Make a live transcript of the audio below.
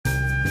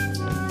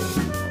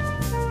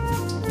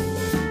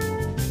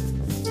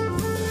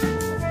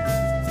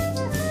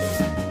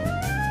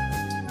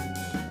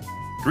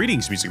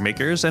Greetings, music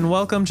makers, and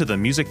welcome to the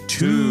Music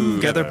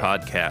Together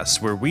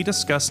podcast, where we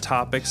discuss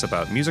topics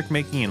about music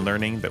making and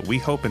learning that we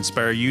hope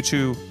inspire you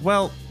to,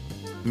 well,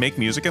 make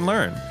music and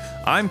learn.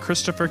 I'm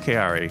Christopher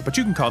Chiari, but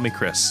you can call me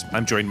Chris.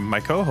 I'm joined by my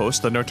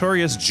co-host, the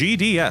notorious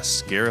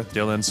GDS, Gareth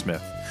Dillon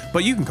Smith.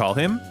 But you can call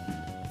him...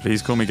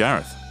 Please call me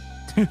Gareth.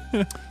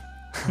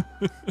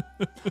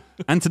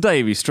 And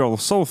today we stroll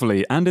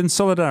soulfully and in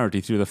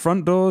solidarity through the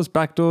front doors,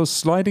 back doors,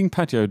 sliding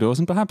patio doors,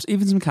 and perhaps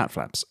even some cat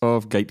flaps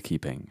of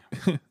gatekeeping.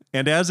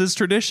 And as is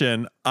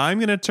tradition, I'm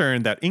going to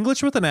turn that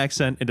English with an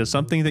accent into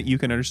something that you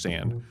can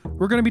understand.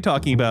 We're going to be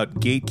talking about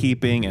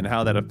gatekeeping and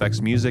how that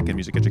affects music and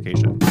music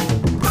education.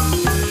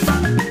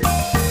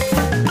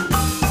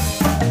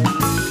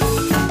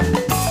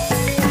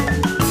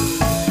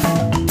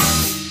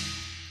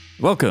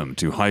 Welcome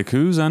to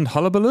Haikus and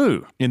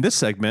Hullabaloo. In this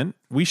segment,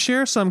 we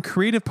share some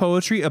creative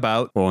poetry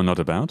about, or not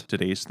about,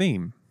 today's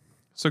theme.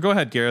 So go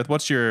ahead, Gareth.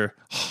 What's your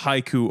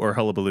haiku or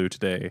hullabaloo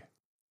today?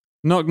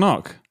 Knock,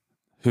 knock.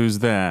 Who's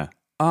there?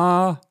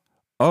 Oh,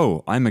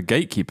 I'm a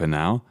gatekeeper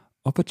now.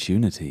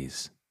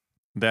 Opportunities.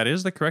 That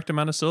is the correct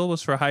amount of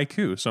syllables for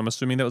haiku, so I'm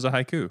assuming that was a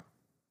haiku.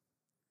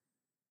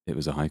 It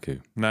was a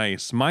haiku.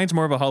 Nice. Mine's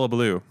more of a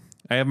hullabaloo.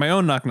 I have my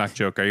own knock, knock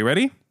joke. Are you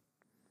ready?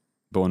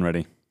 Born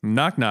ready.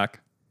 Knock, knock.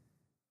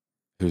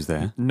 Who's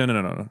there?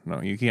 No.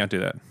 You can't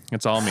do that.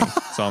 It's all me.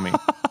 It's all me.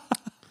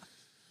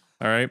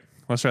 All right.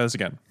 Let's try this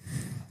again.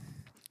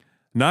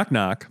 Knock,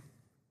 knock.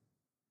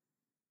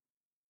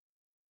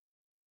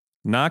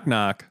 Knock,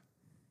 knock.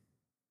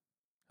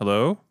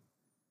 Hello?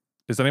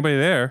 Is anybody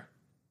there?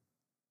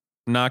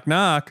 Knock,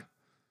 knock.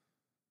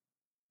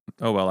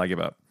 Oh, well, I give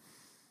up.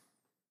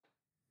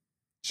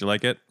 Did you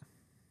like it?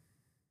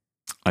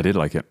 I did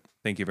like it.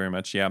 Thank you very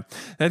much. Yeah,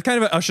 that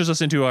kind of ushers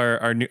us into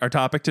our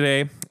topic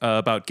today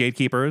about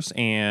gatekeepers.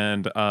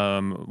 And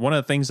one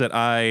of the things that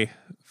I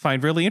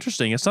find really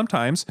interesting is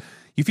sometimes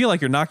you feel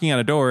like you're knocking on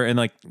a door and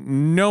like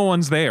no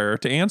one's there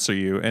to answer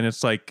you, and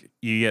it's like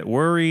you get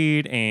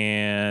worried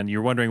and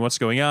you're wondering what's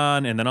going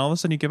on, and then all of a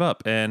sudden you give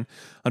up. And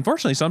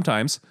unfortunately,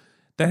 sometimes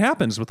that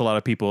happens with a lot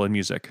of people in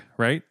music,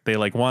 right? They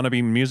like want to be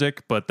in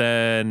music, but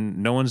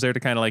then no one's there to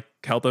kind of like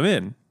help them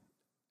in,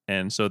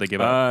 and so they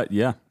give up.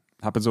 Yeah,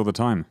 happens all the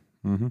time.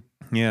 Mm-hmm.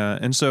 Yeah.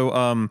 And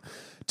so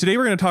today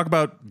we're going to talk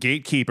about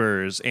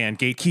gatekeepers and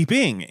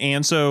gatekeeping.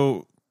 And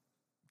so,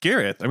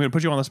 Gareth, I'm going to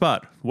put you on the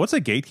spot. What's a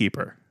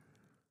gatekeeper?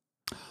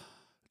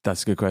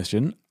 That's a good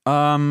question.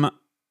 I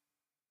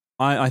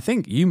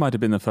think you might have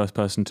been the first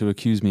person to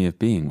accuse me of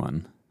being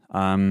one.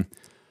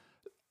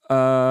 So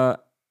I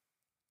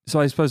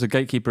suppose a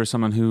gatekeeper is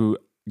someone who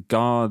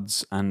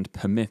guards and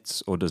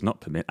permits or does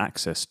not permit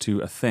access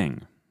to a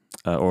thing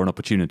or an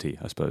opportunity,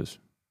 I suppose.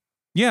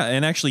 Yeah,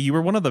 and actually, you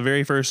were one of the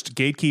very first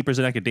gatekeepers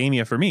in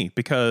academia for me,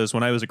 because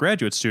when I was a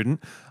graduate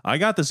student, I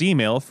got this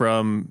email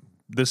from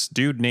this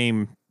dude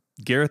named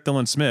Gareth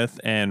Dillon Smith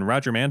and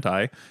Roger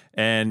Manti,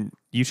 and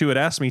you two had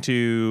asked me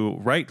to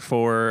write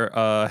for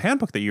a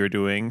handbook that you were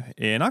doing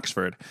in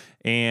Oxford,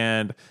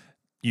 and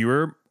you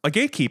were a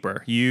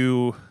gatekeeper.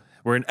 You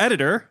were an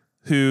editor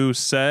who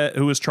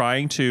was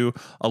trying to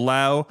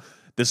allow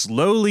this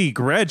lowly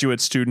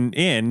graduate student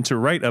in to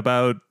write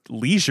about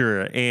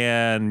leisure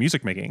and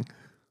music making.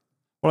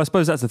 Well, I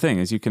suppose that's the thing,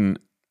 is you can,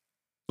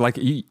 like,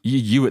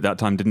 you at that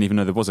time didn't even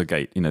know there was a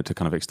gate, to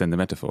kind of extend the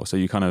metaphor. So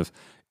you kind of,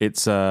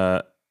 it's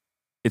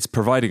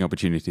providing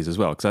opportunities as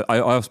well. Because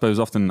I suppose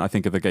often I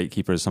think of the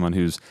gatekeeper as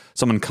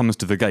someone comes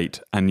to the gate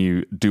and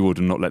you do or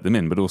do not let them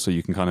in, but also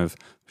you can kind of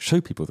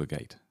show people the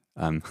gate.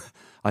 I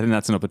think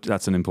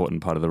that's an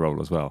important part of the role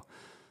as well.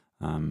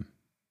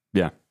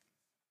 Yeah.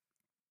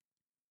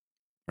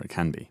 Or it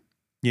can be.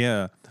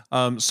 Yeah.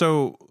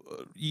 So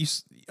you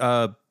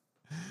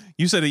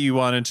said that you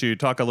wanted to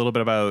talk a little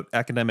bit about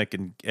academic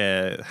and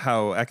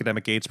how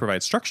academic gates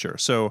provide structure.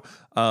 So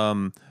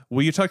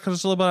will you talk to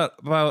us a little bit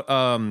about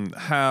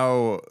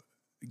how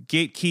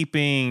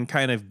gatekeeping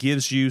kind of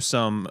gives you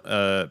some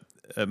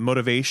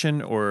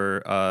motivation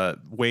or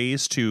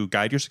ways to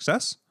guide your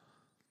success?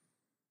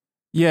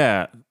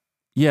 Yeah.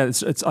 I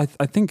guess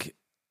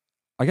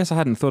I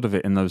hadn't thought of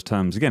it in those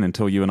terms again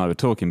until you and I were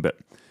talking, but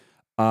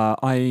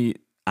I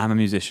am a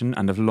musician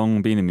and have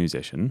long been a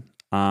musician.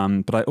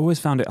 But I always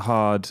found it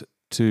hard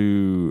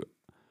to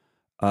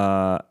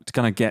kind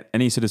of get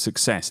any sort of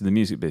success in the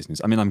music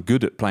business. I mean, I'm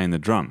good at playing the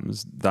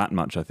drums. That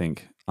much I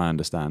think I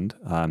understand.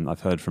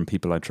 I've heard from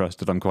people I trust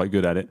that I'm quite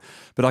good at it.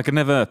 But I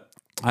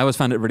always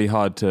found it really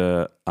hard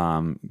to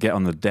get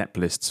on the dep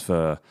lists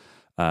for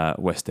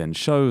West End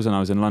shows. And I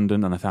was in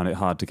London and I found it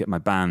hard to get my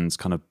bands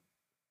kind of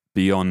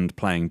beyond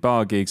playing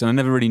bar gigs. And I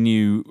never really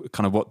knew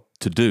kind of what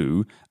to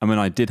do. And when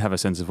I did have a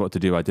sense of what to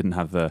do, I didn't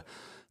have the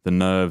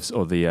nerves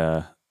or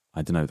the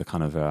nerves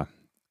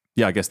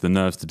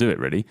to do it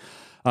really.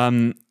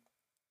 And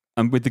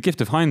with the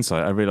gift of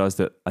hindsight, I realized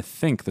that I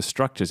think the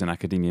structures in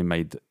academia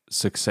made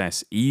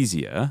success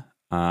easier.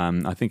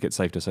 I think it's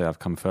safe to say I've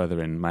come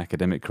further in my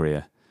academic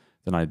career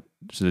than I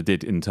sort of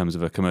did in terms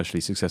of a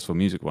commercially successful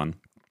music one.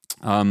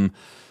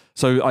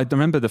 So I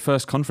remember the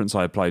first conference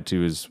I applied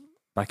to was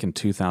back in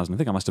 2000. I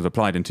think I must have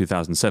applied in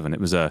 2007. It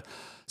was a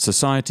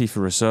Society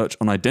for Research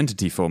on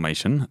Identity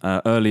Formation,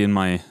 early in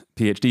my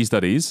PhD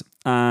studies,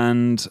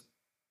 and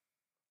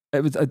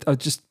it was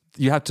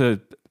you had to.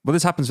 Well,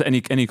 this happens for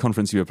any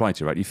conference you apply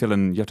to, right? You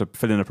have to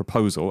fill in a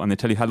proposal, and they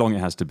tell you how long it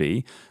has to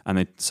be.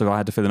 So I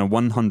had to fill in a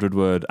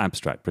 100-word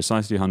abstract,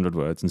 precisely 100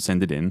 words, and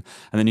send it in.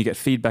 And then you get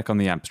feedback on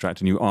the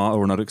abstract, and you are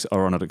or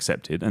are not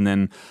accepted. And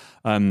then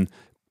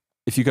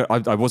if you go,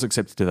 I was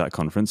accepted to that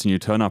conference, and you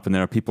turn up, and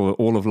there are people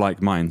all of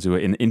like minds who are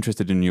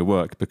interested in your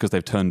work because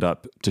they've turned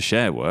up to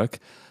share work.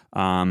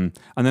 And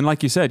then,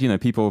 like you said,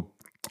 people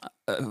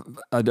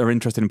are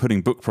interested in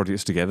putting book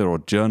projects together or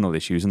journal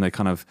issues, and they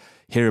kind of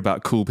hear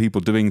about cool people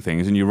doing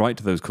things, and you write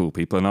to those cool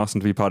people and ask them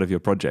to be part of your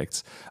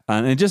projects.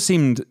 And it just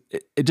seemed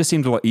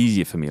a lot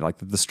easier for me. Like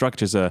the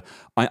structures are,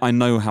 I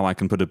know how I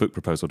can put a book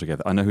proposal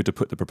together. I know who to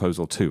put the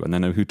proposal to, and I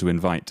know who to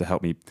invite to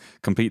help me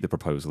complete the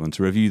proposal and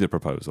to review the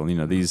proposal.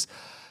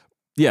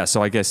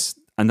 So I guess,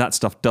 and that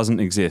stuff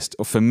doesn't exist,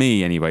 or for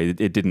me anyway,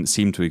 it didn't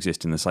seem to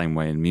exist in the same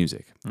way in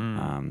music.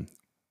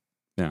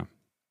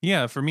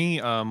 Yeah, for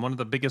me, one of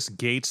the biggest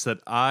gates that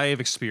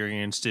I've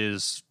experienced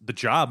is the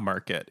job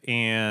market.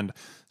 And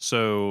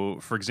so,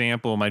 for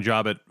example, my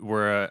job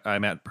where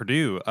I'm at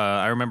Purdue,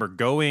 I remember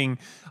going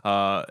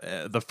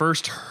the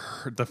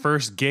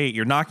first gate.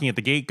 You're knocking at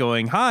the gate,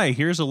 going, "Hi,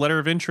 here's a letter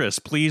of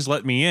interest. Please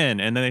let me in."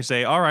 And then they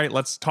say, "All right,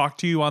 let's talk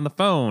to you on the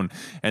phone."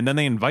 And then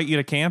they invite you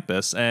to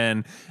campus,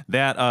 and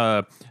that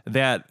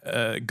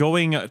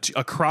going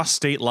across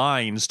state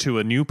lines to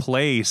a new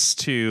place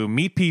to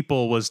meet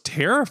people was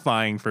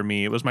terrifying for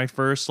me. It was my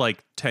first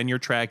tenure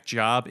track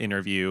job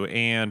interview,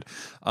 and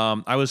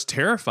I was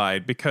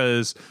terrified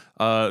because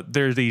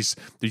there's these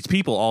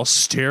people all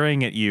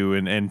staring at you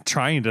and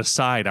trying to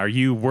decide, are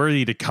you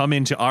worthy to come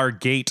into our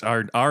gate,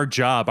 our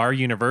job, our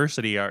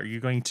university? Are you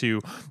going to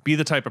be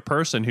the type of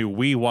person who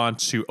we want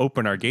to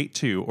open our gate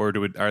to, or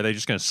are they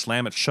just going to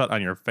slam it shut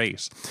on your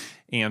face?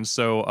 And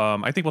so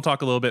I think we'll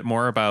talk a little bit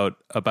more about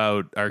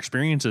our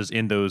experiences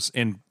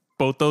in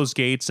both those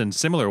gates and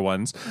similar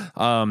ones.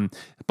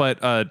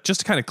 But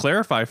just to kind of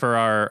clarify for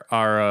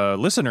our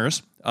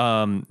listeners,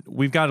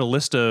 we've got a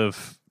list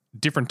of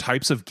different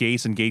types of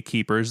gates and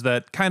gatekeepers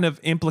that kind of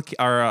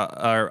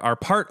are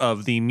part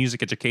of the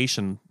music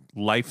education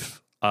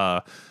life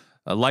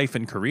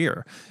and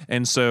career.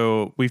 And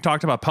so we've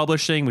talked about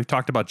publishing, we've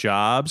talked about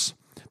jobs.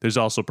 There's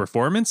also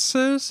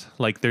performances,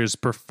 like there's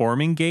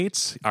performing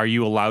gates. Are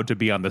you allowed to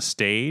be on the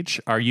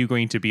stage? Are you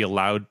going to be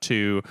allowed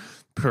to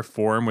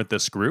perform with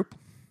this group?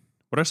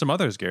 What are some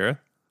others, Gareth?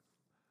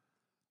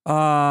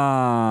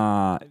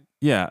 Yeah.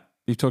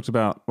 You've talked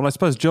about, well, I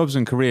suppose jobs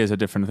and careers are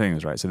different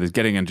things, right? So there's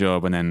getting a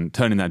job and then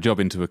turning that job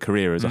into a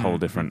career is a whole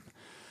different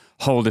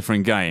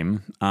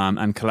game.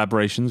 And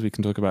collaborations, we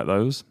can talk about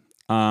those.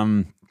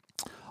 I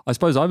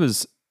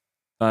suppose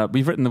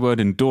we've written the word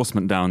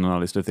endorsement down on our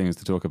list of things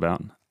to talk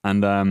about.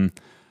 And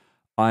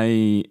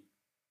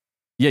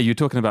you're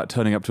talking about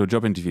turning up to a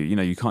job interview.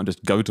 You can't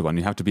just go to one.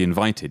 You have to be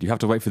invited. You have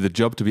to wait for the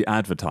job to be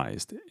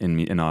advertised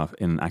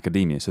in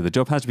academia. So the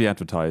job has to be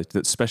advertised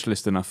that's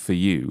specialist enough for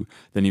you.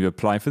 Then you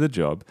apply for the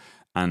job,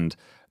 and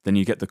then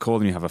you get the call,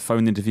 and you have a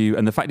phone interview.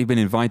 And the fact you've been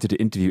invited to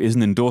interview is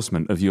an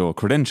endorsement of your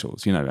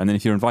credentials, And then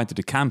if you're invited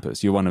to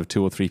campus, you're one of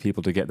 2 or 3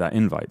 people to get that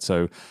invite.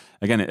 So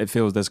again, it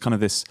feels there's kind of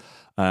this.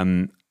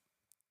 There's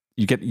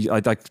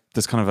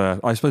kind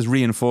of I suppose,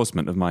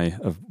 reinforcement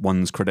of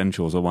one's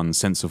credentials or one's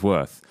sense of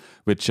worth,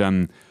 which,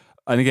 and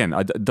again,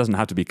 it doesn't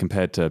have to be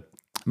compared to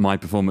my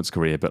performance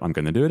career, but I'm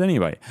going to do it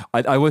anyway.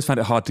 I always found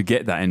it hard to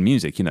get that in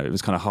music. It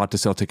was kind of hard to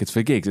sell tickets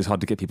for gigs. It's hard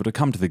to get people to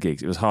come to the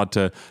gigs. It was hard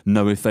to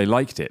know if they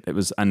liked it.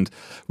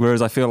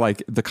 Whereas I feel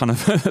like the kind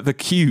of the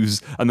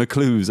cues and the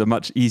clues are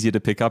much easier to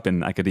pick up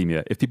in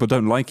academia. If people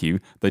don't like you,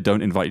 they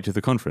don't invite you to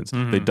the conference.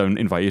 Mm-hmm. They don't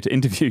invite you to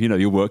interview.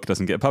 Your work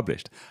doesn't get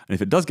published. And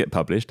if it does get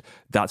published,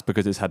 that's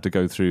because it's had to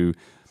go through,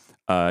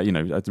 a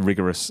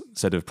rigorous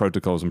set of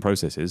protocols and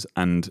processes,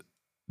 and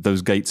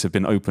those gates have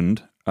been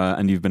opened,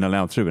 and you've been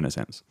allowed through in a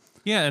sense.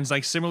 Yeah, and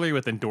it's similarly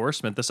with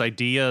endorsement, this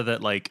idea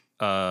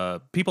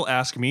that people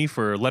ask me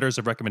for letters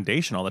of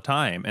recommendation all the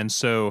time. And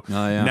so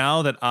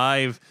now that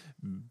I've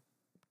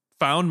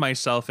found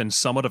myself in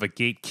somewhat of a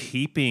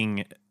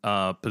gatekeeping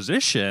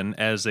position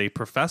as a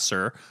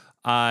professor,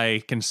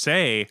 I can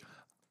say,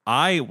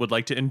 I would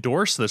like to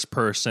endorse this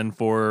person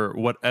for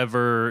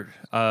whatever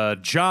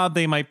job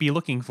they might be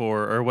looking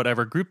for, or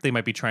whatever group they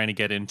might be trying to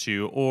get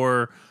into,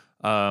 or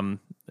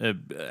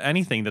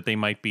anything that they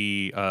might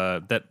be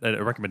that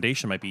a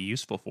recommendation might be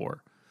useful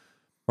for.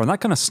 Well,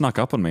 that kind of snuck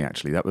up on me,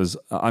 actually. That was,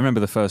 I remember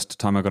the first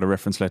time I got a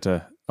reference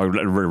letter, or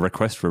a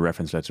request for a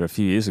reference letter a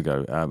few years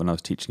ago when I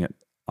was teaching at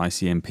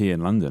ICMP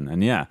in London.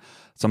 And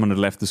someone had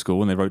left the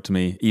school and they wrote to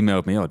me,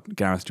 emailed me, "Oh,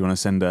 Gareth, do you want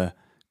to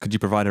could you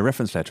provide a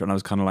reference letter?" And I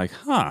was kind of like,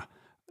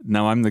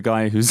 now I'm the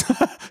guy who's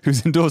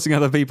who's endorsing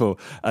other people,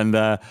 and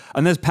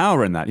there's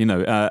power in that,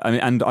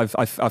 and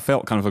I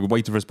felt kind of a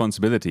weight of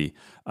responsibility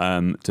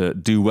to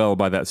do well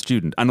by that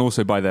student and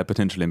also by their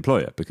potential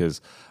employer,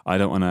 because I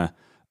don't want to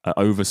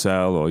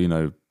oversell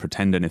or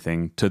pretend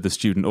anything to the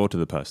student or to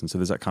the person. So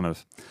there's that kind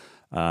of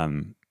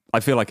I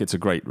feel like it's a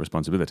great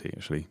responsibility,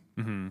 actually.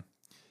 Mm-hmm.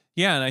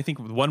 Yeah, and I think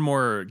one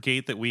more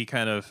gate that we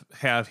kind of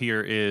have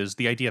here is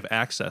the idea of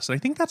access. And I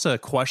think that's a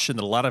question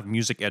that a lot of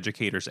music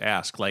educators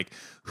ask, like,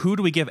 who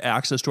do we give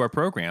access to our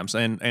programs?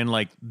 And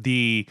like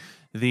the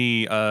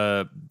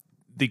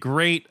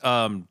great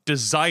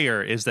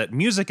desire is that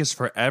music is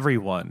for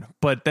everyone,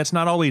 but that's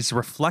not always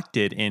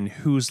reflected in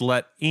who's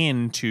let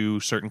into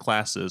certain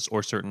classes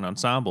or certain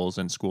ensembles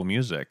in school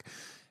music.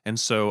 And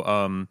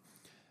so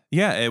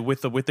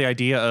with the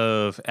idea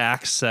of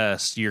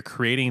access, you're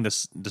creating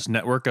this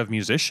network of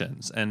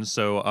musicians, and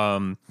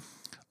so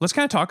let's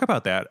kind of talk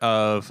about that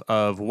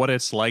of what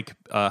it's like.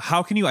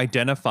 How can you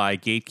identify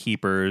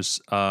gatekeepers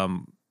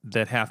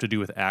that have to do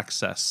with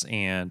access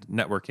and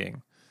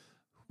networking?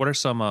 What are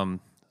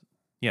some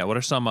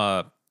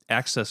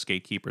access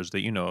gatekeepers that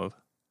you know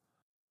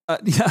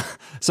of?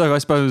 So I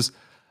suppose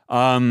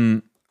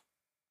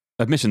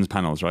admissions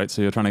panels, right?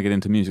 So you're trying to get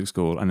into music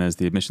school, and there's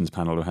the admissions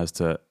panel who has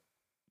to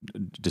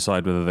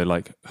decide whether they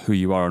like who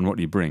you are and what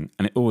you bring,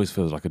 and it always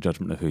feels like a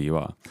judgment of who you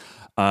are.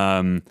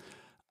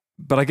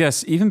 But I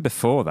guess even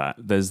before that,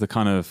 there's the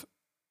kind of,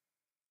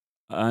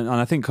 and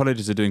I think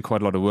colleges are doing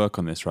quite a lot of work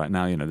on this right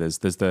now. There's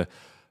the,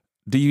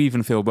 do you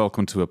even feel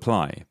welcome to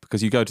apply?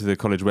 Because you go to the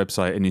college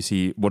website and you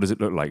see, what does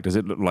it look like? Does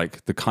it look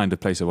like the kind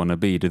of place I want to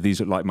be? Do these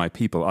look like my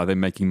people? Are they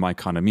making my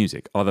kind of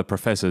music? Are the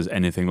professors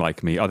anything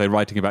like me? Are they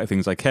writing about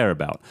things I care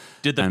about?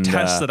 Did the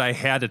tests that I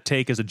had to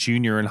take as a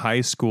junior in high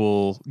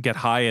school get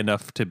high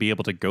enough to be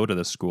able to go to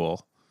the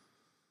school?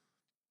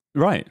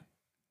 Right.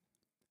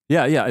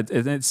 Yeah.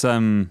 It's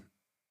So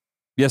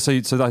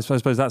I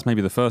suppose that's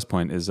maybe the first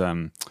point is,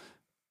 does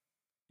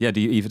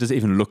it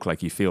even look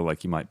like you feel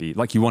like you might be,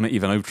 like you want to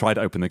even try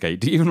to open the gate?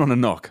 Do you even want to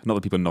knock? Not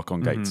that people knock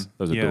on gates;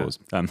 those are doors.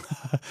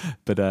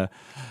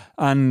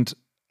 And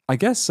I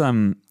guess,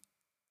 I'm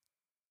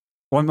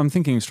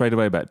thinking straight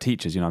away about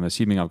teachers. I'm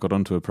assuming I've got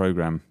onto a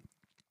program,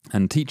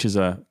 and teachers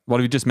are, well,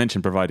 we just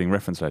mentioned providing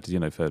reference letters,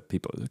 for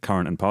people,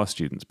 current and past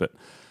students, but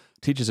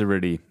teachers are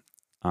really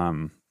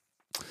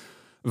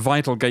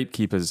vital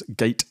gatekeepers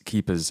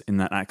in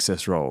that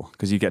access role,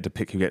 because you get to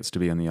pick who gets to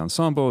be in the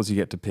ensembles, you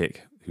get to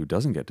pick who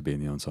doesn't get to be in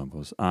the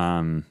ensembles.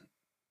 So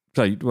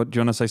do you want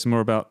to say some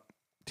more about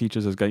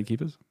teachers as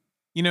gatekeepers?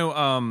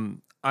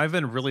 I've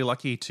been really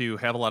lucky to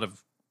have a lot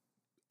of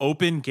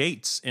open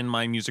gates in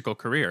my musical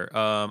career.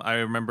 I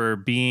remember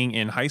being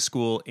in high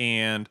school,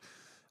 and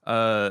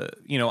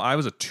I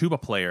was a tuba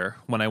player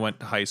when I went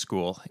to high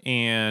school,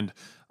 and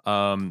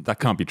that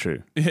can't be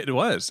true. It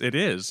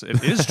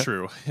is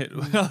true.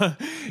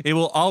 It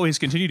will always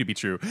continue to be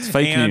true. It's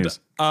fake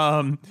news.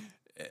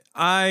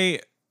 I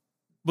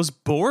was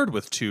bored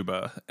with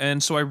tuba,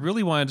 and so I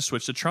really wanted to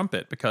switch to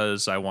trumpet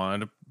because I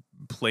wanted to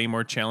play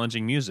more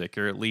challenging music,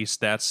 or at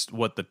least that's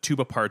what the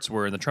tuba parts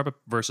were in the trumpet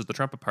versus the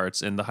trumpet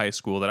parts in the high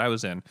school that I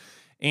was in.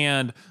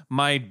 And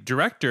my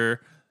director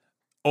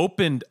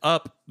opened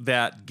up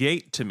that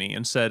gate to me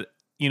and said,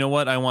 you know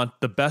what, I want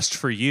the best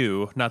for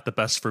you, not the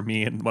best for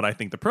me and what I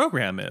think the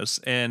program is.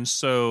 And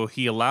so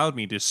he allowed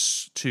me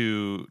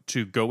to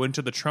go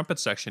into the trumpet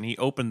section. He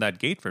opened that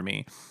gate for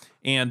me.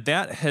 And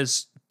that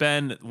has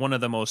been one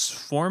of the most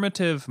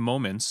formative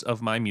moments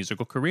of my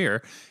musical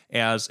career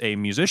as a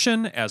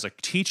musician, as a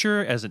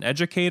teacher, as an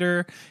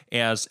educator,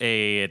 as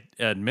a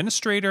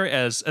administrator,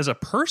 as a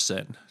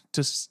person,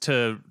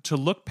 to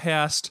look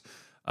past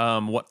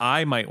what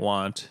I might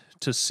want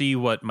to see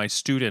what my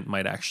student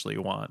might actually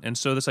want. And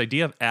so this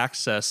idea of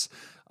access,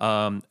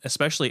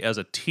 especially as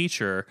a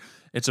teacher,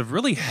 it's a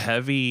really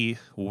heavy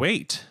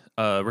weight,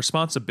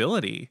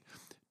 responsibility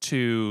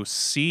to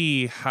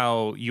see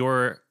how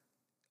your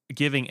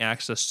giving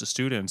access to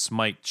students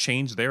might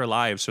change their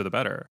lives for the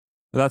better.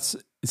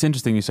 It's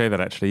interesting you say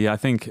that, actually. Yeah, I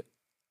think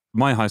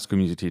my high school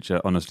music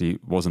teacher honestly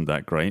wasn't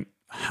that great.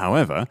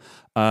 However,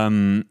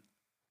 my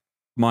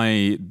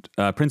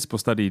principal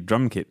study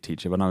drum kit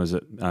teacher when I was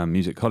at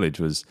music college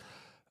was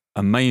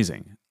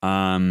amazing.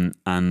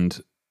 And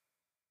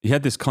he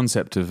had this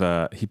concept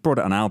of, he brought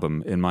out an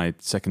album in my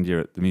second year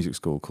at the music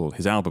school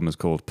his album was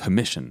called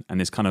Permission. And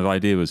his kind of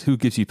idea was, who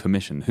gives you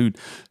permission? Who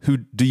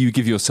do you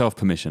give yourself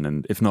permission?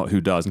 And if not, who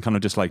does? And kind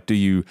of just like, do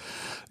you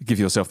give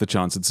yourself the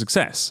chance at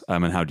success?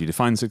 And how do you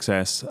define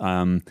success?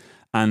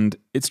 And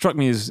it struck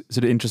me as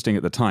sort of interesting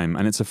at the time.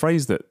 And it's a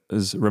phrase that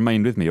has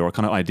remained with me, or a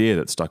kind of idea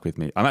that stuck with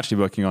me. I'm actually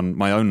working on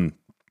my own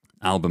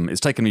album.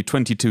 It's taken me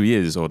 22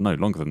 years, or no,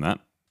 longer than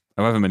that,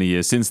 however many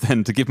years since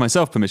then, to give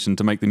myself permission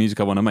to make the music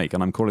I want to make.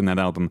 And I'm calling that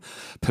album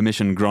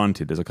Permission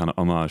Granted, as a kind of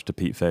homage to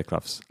Pete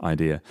Fairclough's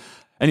idea.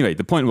 Anyway,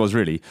 the point was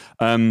really,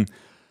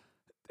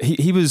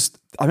 he was,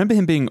 I remember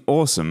him being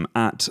awesome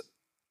at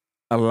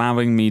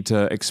allowing me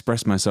to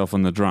express myself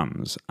on the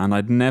drums. And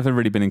I'd never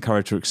really been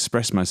encouraged to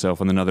express myself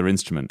on another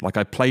instrument. Like,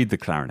 I played the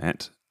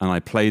clarinet and I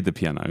played the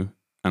piano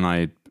and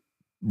I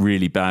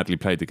really badly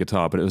played the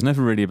guitar, but it was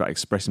never really about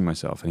expressing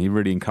myself. And he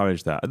really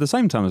encouraged that. At the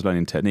same time, I was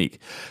learning technique.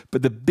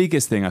 But the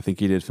biggest thing I think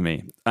he did for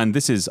me, and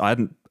this is, I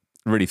hadn't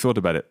really thought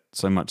about it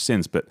so much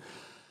since, but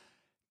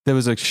there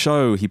was a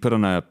show he put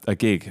on a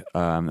gig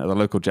at the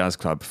local jazz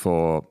club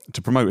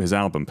to promote his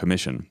album,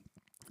 Permission,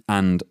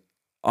 and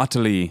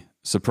utterly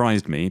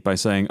surprised me by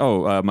saying,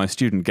 my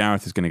student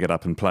Gareth is going to get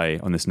up and play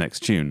on this next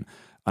tune.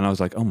 And I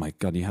was like, oh my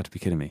God, you had to be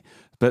kidding me.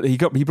 But he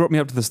brought me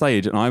up to the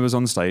stage, and I was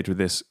on stage with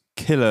this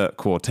killer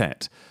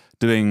quartet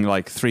doing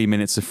like 3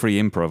 minutes of free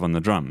improv on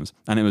the drums.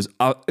 And it was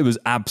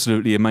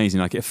absolutely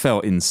amazing. Like, it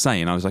felt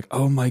insane. I was like,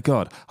 oh my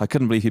God, I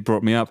couldn't believe he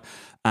brought me up.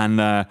 And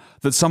that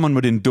someone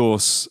would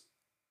endorse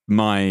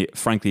my,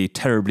 frankly,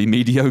 terribly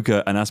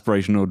mediocre and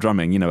aspirational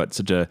drumming, at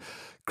such a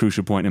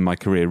crucial point in my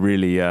career,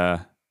 really, it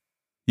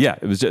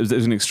was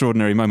an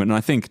extraordinary moment. And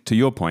I think, to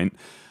your point,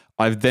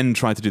 I've then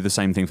tried to do the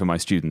same thing for my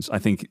students. I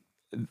think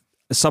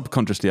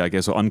subconsciously, I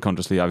guess, or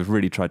unconsciously, I've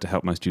really tried to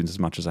help my students as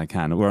much as I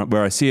can.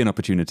 Where I see an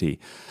opportunity,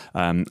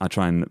 I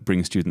try and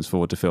bring students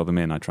forward to fill them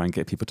in. I try and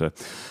get people to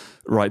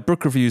write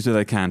book reviews where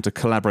they can, to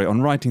collaborate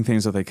on writing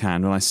things that they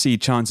can. When I see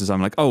chances,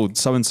 I'm like, oh,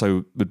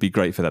 so-and-so would be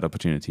great for that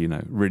opportunity,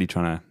 really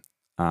trying to,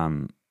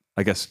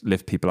 I guess,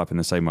 lift people up in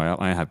the same way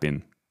I have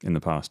been in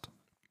the past.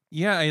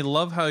 Yeah, I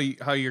love how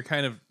you're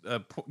kind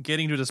of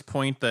getting to this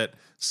point that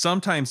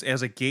sometimes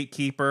as a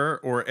gatekeeper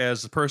or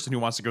as the person who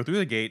wants to go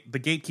through the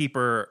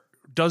gatekeeper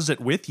does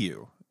it with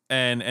you,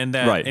 and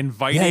that right.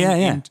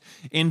 inviting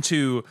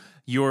into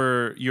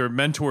your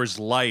mentor's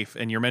life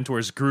and your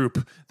mentor's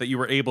group, that you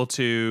were able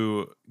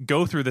to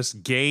go through this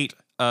gate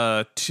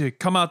to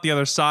come out the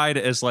other side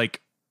as like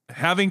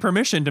having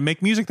permission to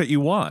make music that you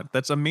want.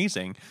 That's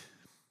amazing.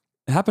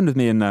 It happened with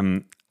me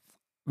in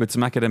with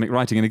some academic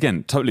writing, and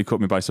again, totally caught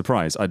me by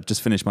surprise. I'd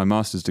just finished my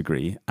master's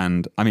degree,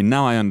 and I mean,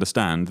 now I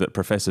understand that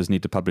professors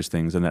need to publish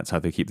things, and that's how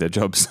they keep their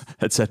jobs,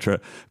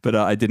 etc. But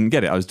I didn't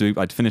get it.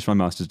 I'd finished my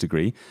master's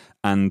degree,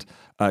 and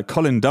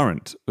Colin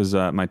Durrant was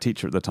my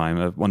teacher at the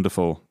time, a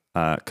wonderful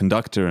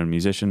conductor and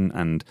musician,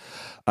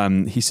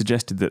 and he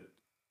suggested that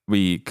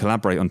we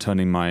collaborate on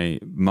turning my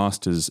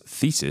master's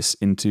thesis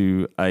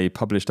into a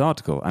published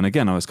article. And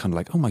again, I was kind of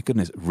like, oh my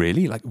goodness,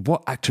 really? Like,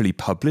 what actually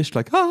published?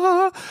 Like,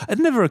 it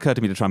never occurred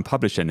to me to try and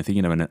publish anything,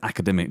 in an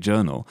academic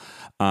journal.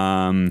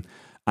 And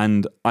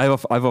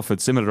I've offered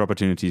similar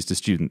opportunities to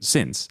students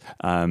since.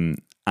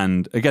 And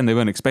again, they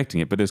weren't expecting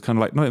it, but it was kind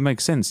of like, no, it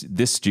makes sense.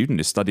 This student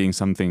is studying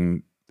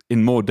something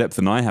in more depth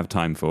than I have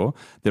time for.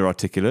 They're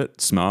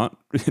articulate, smart,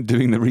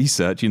 doing the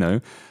research,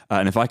 and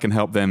if I can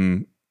help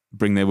them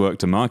bring their work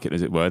to market,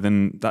 as it were,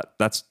 then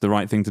that's the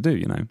right thing to do,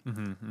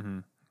 Mm-hmm, mm-hmm.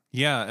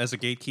 Yeah, as a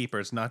gatekeeper,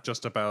 it's not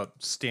just about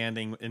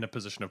standing in a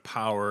position of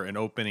power and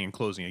opening and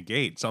closing a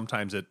gate.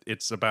 Sometimes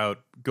it's about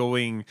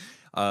walking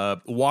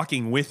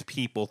with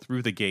people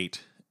through the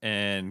gate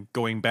and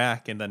going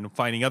back and then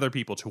finding other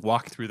people to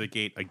walk through the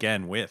gate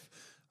again with,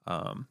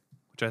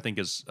 which I think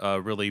is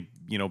really,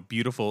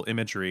 beautiful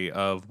imagery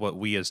of what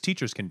we as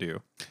teachers can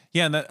do.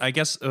 Yeah, and that, I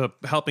guess,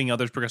 helping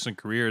others progress in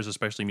careers,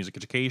 especially music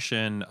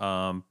education,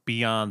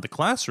 beyond the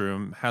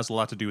classroom, has a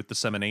lot to do with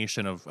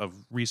dissemination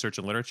of research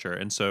and literature.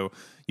 And so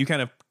you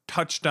kind of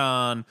touched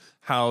on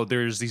how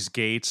there's these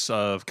gates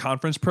of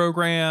conference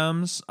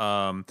programs,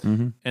 and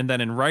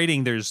then in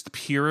writing, there's the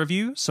peer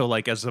review. So,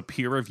 like, as a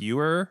peer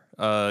reviewer,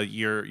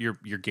 you're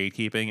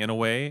gatekeeping in a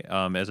way,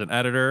 as an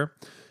editor.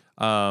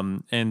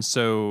 And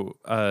so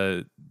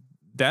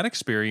that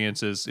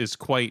experience is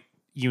quite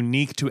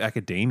unique to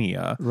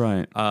academia.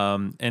 Right.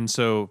 And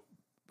so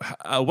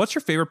what's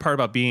your favorite part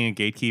about being a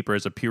gatekeeper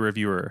as a peer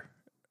reviewer?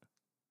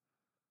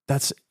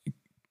 That's a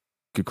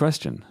good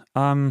question.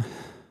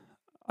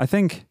 I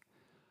think,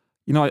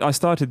 I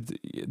started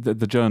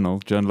the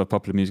Journal of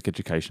Popular Music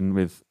Education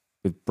with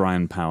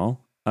Brian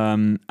Powell.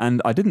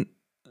 And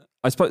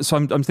I suppose, so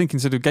I'm thinking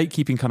sort of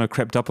gatekeeping kind of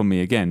crept up on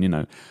me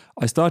again,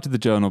 I started the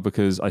Journal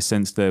because I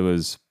sensed there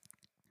was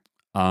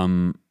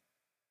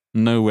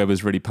nowhere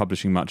was really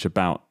publishing much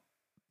about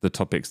the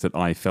topics that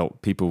I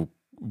felt people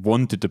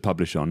wanted to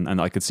publish on,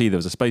 and I could see there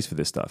was a space for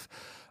this stuff.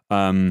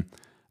 And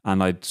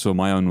I saw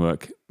my own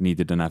work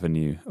needed an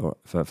avenue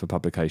for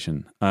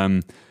publication.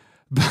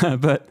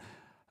 But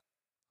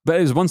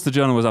it was once the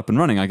Journal was up and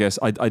running, I guess,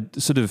 I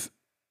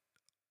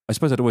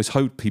suppose I'd always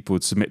hoped people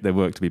would submit their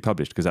work to be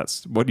published, because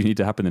that's what you need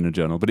to happen in a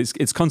journal. But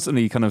it's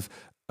constantly kind of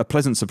a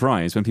pleasant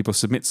surprise when people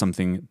submit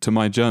something to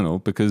my journal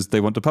because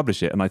they want to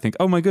publish it. And I think,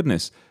 oh my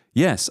goodness,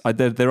 yes,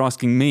 they're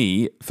asking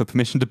me for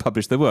permission to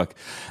publish their work.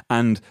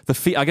 And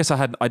I guess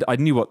I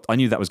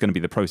knew that was going to be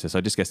the process.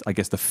 I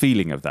guess the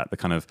feeling of that, the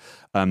kind of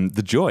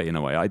the joy in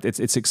a way.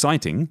 It's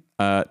exciting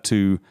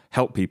to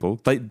help people.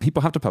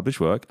 People have to publish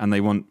work, and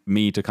they want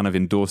me to kind of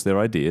endorse their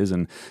ideas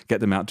and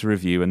get them out to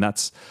review. And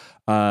that's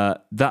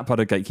that part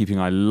of gatekeeping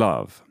I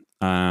love.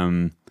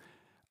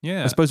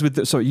 Yeah, I suppose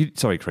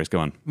sorry, Chris, go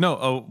on.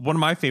 No, one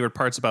of my favorite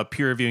parts about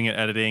peer reviewing and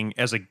editing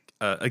as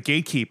a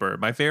gatekeeper,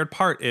 my favorite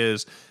part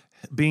is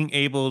being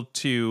able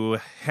to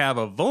have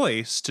a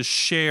voice to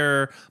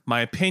share my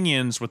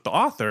opinions with the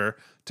author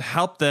to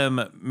help them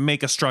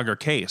make a stronger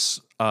case.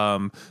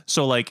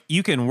 So like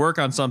you can work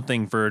on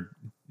something for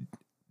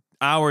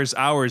hours,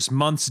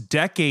 months,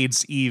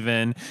 decades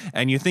even,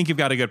 and you think you've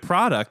got a good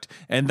product,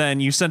 and then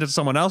you send it to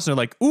someone else and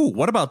they're like, ooh,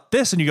 what about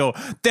this? And you go,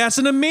 that's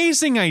an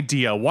amazing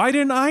idea. Why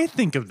didn't I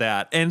think of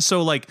that? And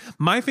so like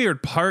my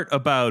favorite part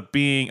about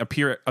being a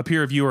peer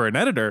reviewer and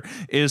editor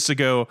is to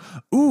go,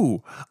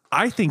 ooh,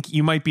 I think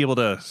you might be able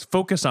to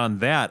focus on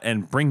that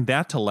and bring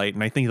that to light.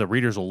 And I think the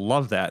readers will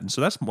love that. And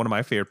so that's one of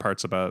my favorite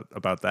parts about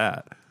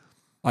that.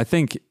 I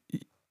think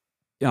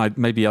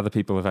maybe other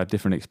people have had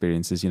different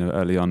experiences,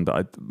 early on.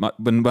 But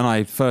when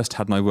I first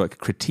had my work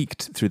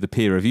critiqued through the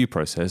peer review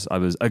process, I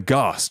was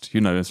aghast.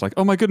 It's like,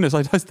 oh my goodness,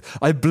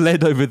 I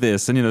bled over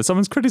this, and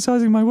someone's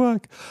criticizing my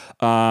work,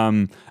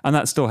 and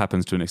that still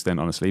happens to an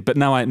extent, honestly. But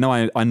now I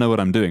know what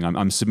I'm doing.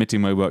 I'm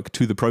submitting my work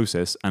to the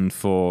process and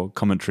for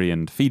commentary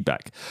and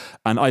feedback,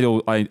 and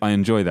I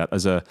enjoy that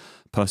as a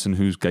person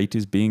whose gate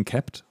is being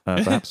kept.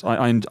 Perhaps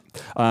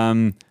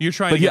you're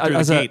trying to get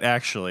through the gate,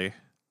 actually.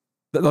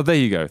 Oh, there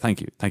you go. Thank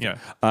you. Yeah.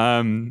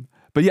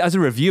 But yeah, as a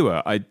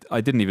reviewer, I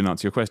didn't even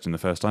answer your question the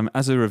first time.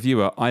 As a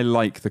reviewer, I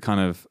like the kind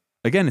of,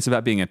 again, it's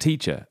about being a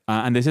teacher.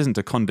 And this isn't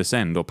to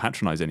condescend or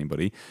patronize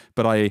anybody,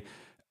 but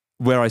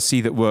where I see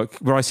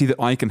that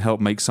I can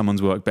help make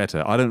someone's work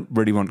better, I don't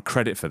really want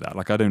credit for that.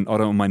 Like I don't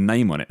want my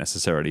name on it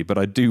necessarily, but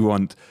I do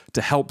want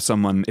to help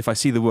someone. If I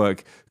see the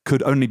work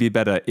could only be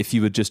better if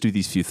you would just do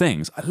these few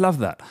things. I love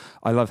that.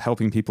 I love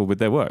helping people with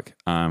their work.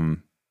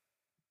 And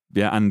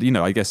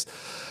I guess,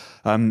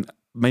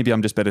 maybe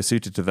I'm just better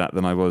suited to that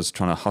than I was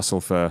trying to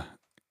hustle for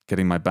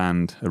getting my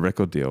band a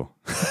record deal.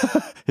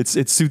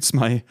 It suits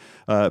my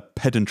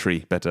pedantry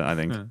better, I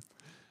think.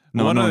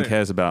 No one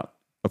cares about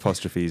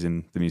apostrophes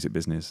in the music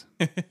business.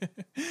 The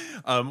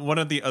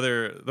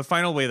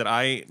final way that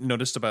I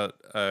noticed about,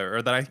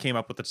 or that I came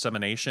up with the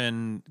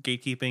dissemination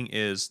gatekeeping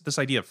is this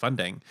idea of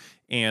funding.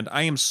 And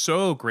I am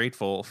so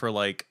grateful for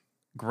like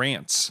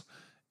grants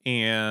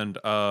and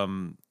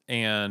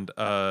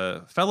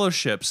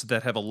fellowships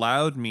that have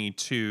allowed me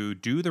to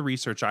do the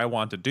research I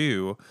want to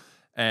do,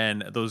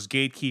 and those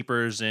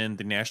gatekeepers in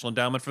the National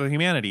Endowment for the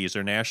Humanities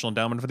or National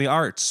Endowment for the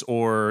Arts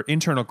or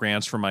internal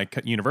grants from my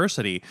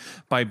university.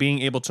 By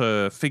being able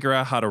to figure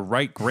out how to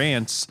write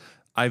grants,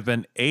 I've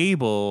been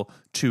able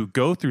to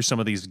go through some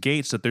of these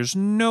gates that there's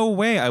no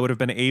way I would have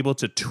been able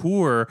to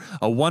tour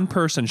a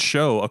one-person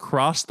show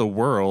across the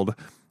world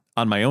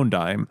on my own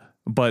dime.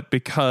 But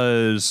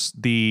because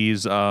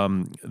these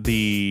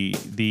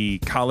the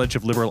College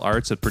of Liberal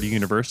Arts at Purdue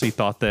University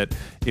thought that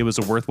it was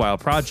a worthwhile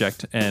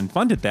project and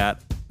funded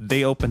that,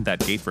 they opened that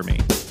gate for me.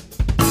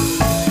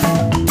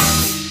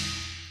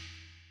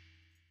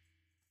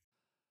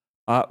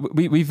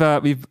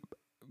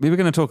 We were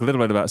going to talk a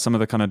little bit about some of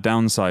the kind of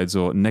downsides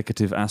or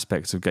negative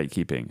aspects of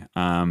gatekeeping,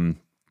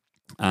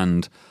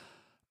 and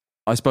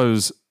I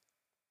suppose.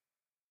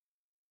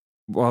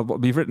 Well,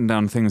 we've written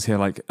down things here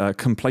like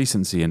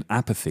complacency and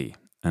apathy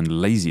and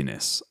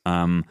laziness.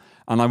 And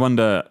I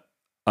wonder,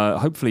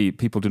 hopefully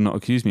people do not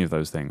accuse me of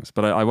those things,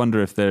 but I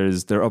wonder if there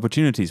are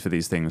opportunities for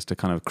these things to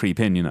kind of creep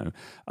in,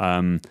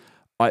 I've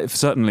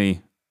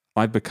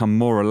become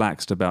more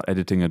relaxed about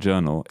editing a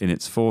journal in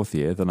its fourth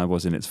year than I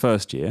was in its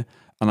first year.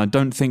 And I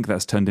don't think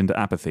that's turned into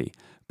apathy.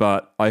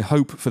 But I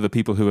hope for the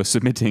people who are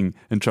submitting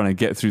and trying to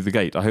get through the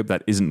gate, I hope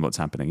that isn't what's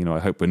happening. I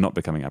hope we're not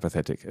becoming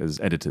apathetic as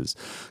editors,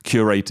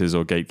 curators,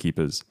 or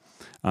gatekeepers.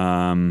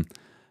 And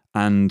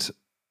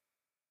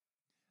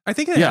I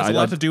think that has a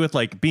lot to do with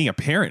like being a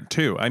parent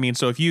too. I mean,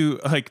 so if you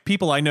like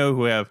people I know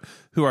who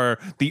are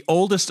the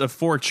oldest of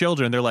 4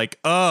 children, they're like,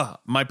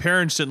 my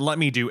parents didn't let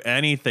me do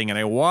anything, and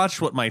I watched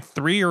what my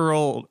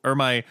 3-year-old or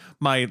my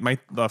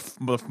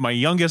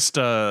youngest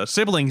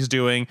siblings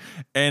doing,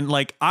 and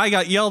like I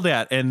got yelled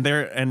at, and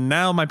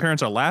now my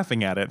parents are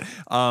laughing at it.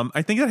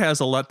 I think that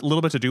has a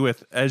little bit to do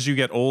with as you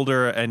get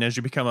older and as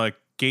you become a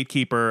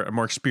gatekeeper,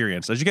 more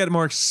experienced. As you get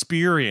more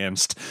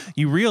experienced,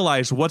 you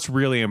realize what's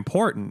really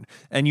important,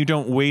 and you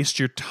don't waste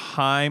your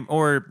time,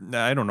 or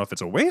I don't know if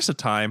it's a waste of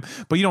time,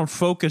 but you don't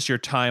focus your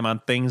time on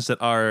things that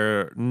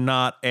are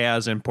not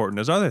as important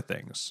as other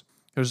things.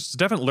 There's a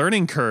definite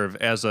learning curve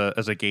as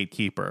a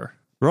gatekeeper.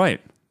 Right.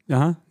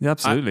 Yeah,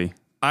 absolutely.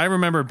 I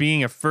remember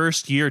being a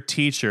first-year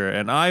teacher,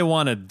 and I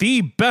wanted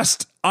the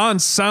best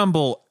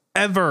ensemble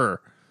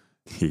ever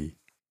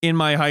in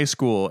my high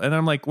school. And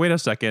I'm like, wait a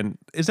second,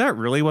 is that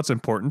really what's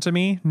important to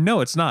me?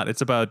 No, it's not.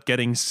 It's about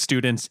getting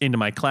students into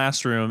my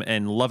classroom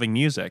and loving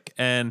music.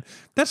 And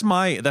that's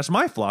my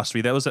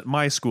philosophy. That was at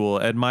my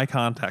school, at my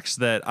context,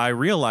 that I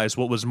realized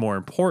what was more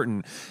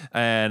important.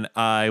 And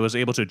I was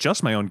able to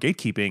adjust my own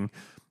gatekeeping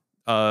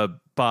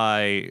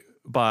by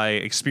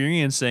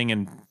experiencing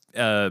and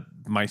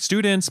my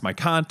students, my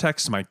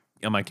context, my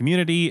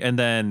community, and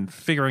then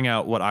figuring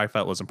out what I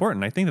felt was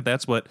important. I think that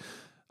that's what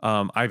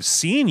I've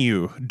seen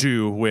you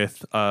do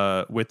with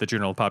the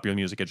Journal of Popular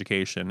Music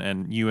Education,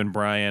 and you and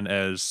Brian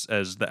as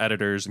the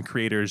editors and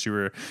creators.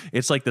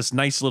 It's like this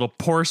nice little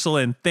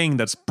porcelain thing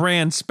that's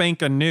brand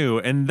spanking new,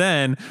 and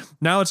then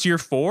now it's year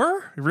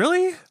 4.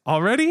 Really?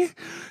 Already?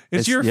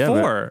 It's year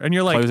 4, and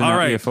you're like, all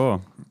right, year 4.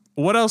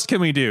 What else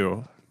can we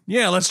do?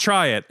 yeah, let's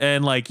try it.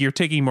 And like you're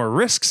taking more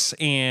risks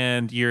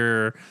and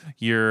you're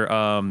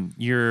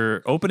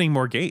opening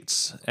more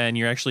gates, and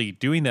you're actually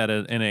doing that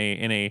in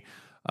a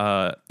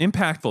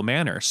impactful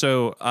manner.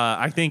 So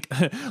I think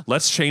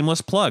let's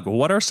shameless plug.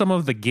 What are some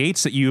of the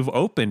gates that you've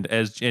opened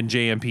as in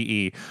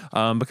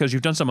JMPE? Because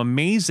you've done some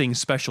amazing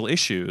special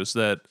issues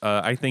that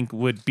I think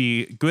would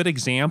be good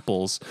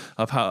examples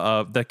of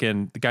how that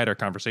can guide our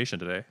conversation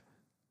today.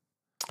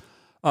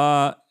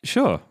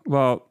 Sure.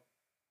 Well,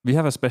 we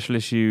have a special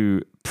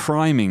issue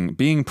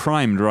being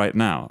primed right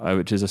now,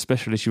 which is a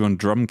special issue on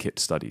drum kit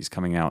studies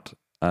coming out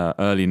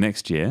early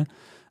next year,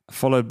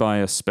 followed by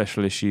a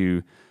special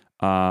issue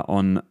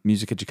on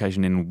music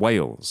education in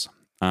Wales.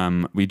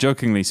 We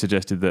jokingly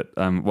suggested that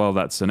while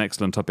that's an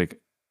excellent topic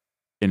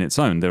in its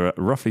own, there are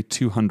roughly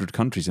 200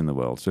 countries in the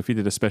world. So if we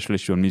did a special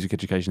issue on music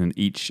education in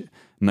each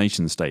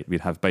nation state,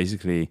 we'd have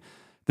basically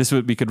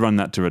we could run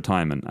that to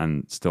retirement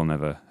and still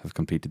never have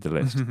completed the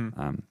list.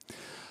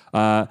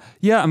 And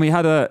we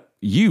had a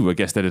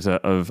guest editor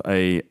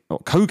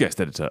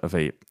co-guest editor of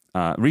a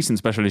recent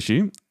special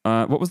issue.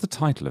 What was the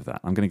title of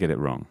that? I'm going to get it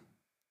wrong.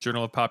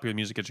 Journal of Popular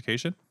Music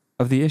Education?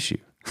 Of the issue.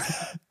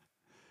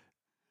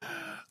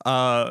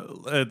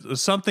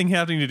 Something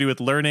having to do with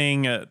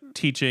learning,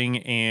 teaching,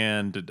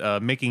 and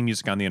making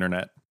music on the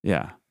internet.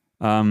 Yeah.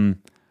 Thank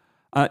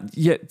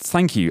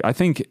you. I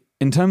think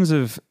in terms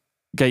of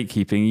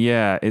gatekeeping,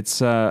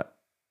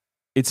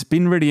 it's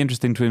been really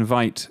interesting to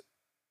invite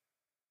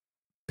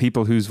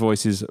people whose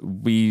voices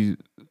we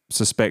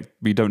suspect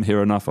we don't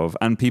hear enough of,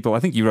 and people, I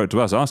think you wrote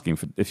to us asking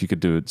if you could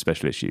do a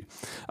special issue.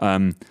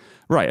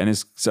 Right,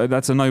 and so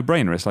that's a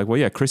no-brainer. It's like, well,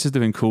 yeah, Chris is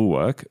doing cool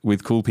work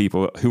with cool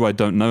people who I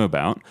don't know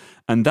about,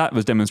 and that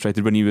was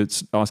demonstrated when you were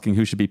asking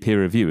who should be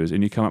peer reviewers,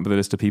 and you come up with a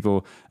list of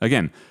people,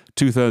 again,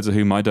 2/3 of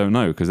whom I don't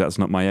know, because that's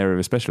not my area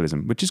of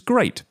specialism, which is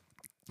great,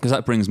 because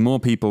that brings more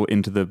people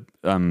into the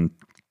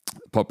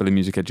popular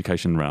music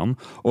education realm,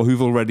 or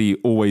who've already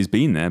always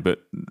been there, but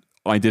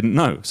I didn't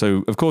know.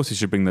 So, of course, you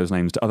should bring those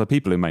names to other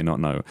people who may not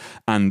know.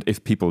 And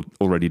if people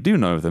already do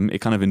know of them,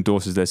 it kind of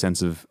endorses their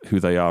sense of who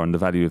they are and the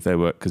value of their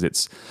work, because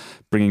it's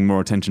bringing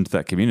more attention to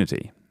that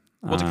community.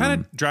 Well, to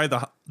kind of drive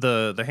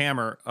the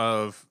hammer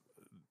of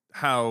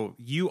how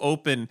you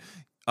open...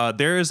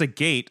 there is a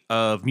gate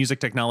of music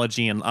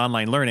technology and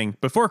online learning.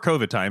 Before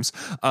COVID times,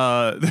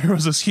 there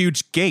was this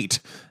huge gate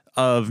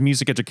of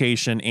music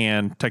education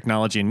and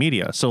technology and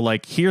media. So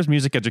like here's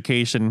music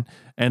education,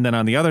 and then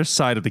on the other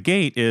side of the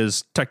gate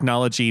is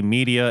technology,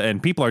 media,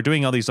 and people are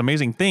doing all these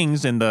amazing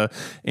things in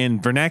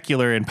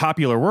vernacular and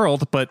popular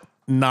world, but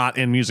not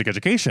in music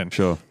education.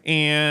 Sure.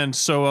 And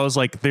so I was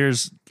like,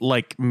 there's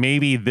like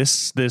maybe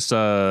this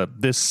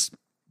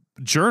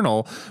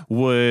journal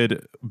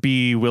would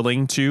be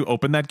willing to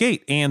open that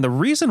gate. And the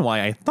reason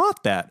why I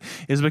thought that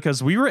is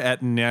because we were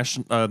at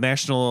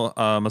National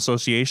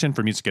Association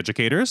for Music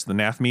Educators, the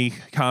NAFME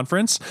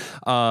conference,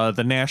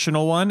 the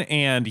national one,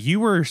 and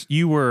you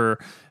were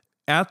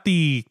at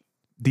the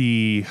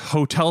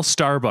hotel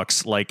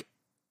Starbucks, like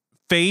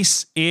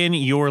face in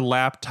your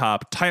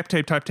laptop, tap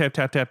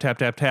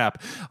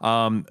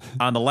on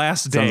the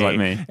last day. Sounds like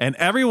me. And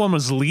everyone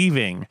was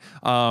leaving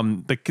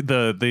the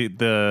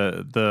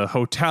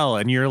hotel,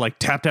 and you're like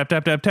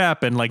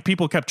tap, and like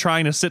people kept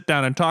trying to sit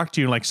down and talk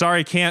to you, and like,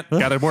 sorry, can't,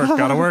 gotta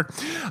work.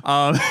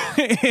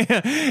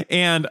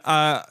 And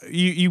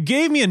you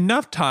gave me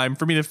enough time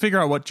for me to figure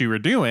out what you were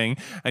doing,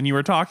 and you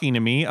were talking to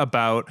me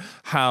about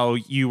how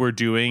you were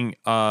doing,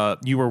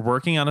 you were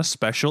working on a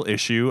special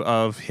issue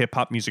of hip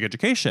hop music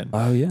education.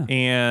 Oh yeah.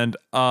 And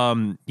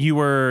you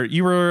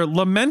were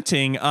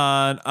lamenting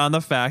on the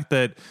fact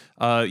that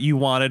you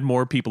wanted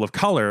more people of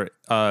color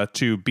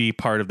to be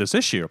part of this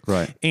issue.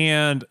 Right.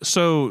 And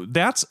so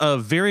that's a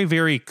very,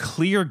 very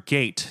clear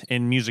gate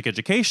in music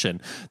education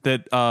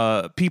that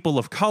people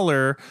of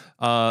color,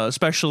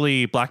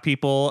 especially Black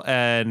people,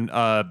 and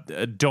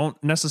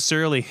don't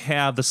necessarily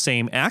have the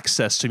same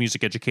access to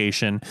music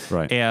education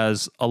right.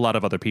 as a lot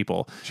of other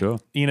people. Sure.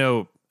 You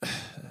know,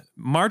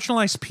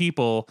 marginalized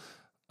people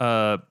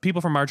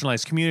from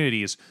marginalized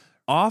communities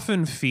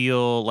often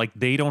feel like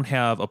they don't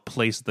have a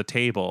place at the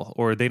table,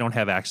 or they don't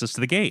have access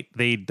to the gate.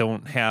 They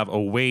don't have a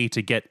way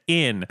to get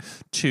in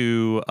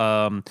to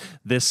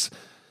this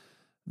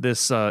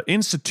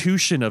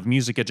institution of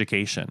music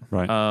education.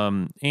 Right.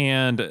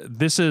 And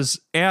this is,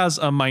 as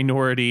a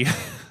minority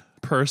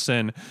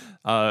person,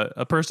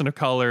 a person of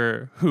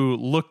color who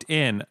looked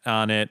in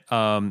on it,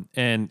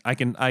 and I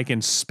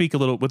can speak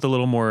with a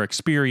little more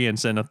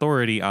experience and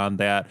authority on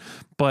that,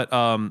 but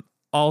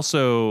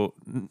also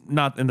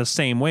not in the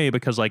same way,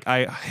 because like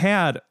I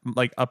had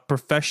like a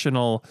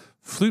professional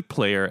flute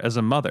player as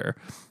a mother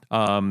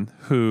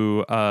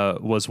who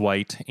was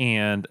white,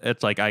 and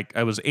it's like I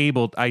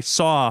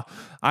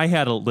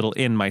had a little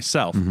in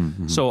myself.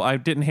 Mm-hmm. So I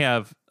didn't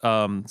have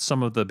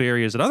some of the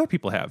barriers that other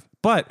people have.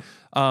 But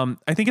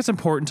I think it's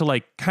important to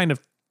like kind of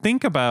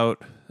think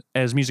about,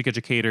 as music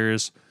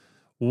educators,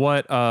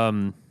 what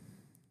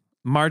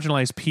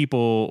marginalized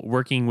people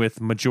working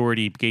with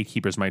majority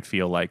gatekeepers might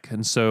feel like.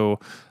 And so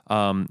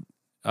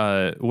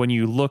when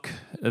you look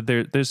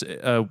there's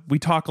we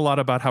talk a lot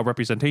about how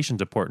representation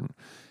is important.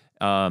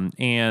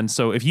 And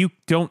so if you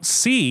don't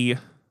see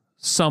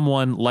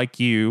someone like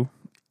you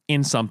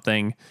in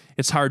something,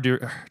 it's hard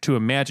to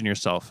imagine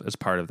yourself as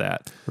part of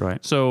that.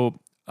 Right. So,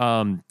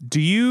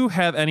 do you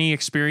have any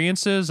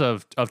experiences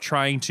of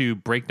trying to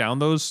break down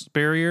those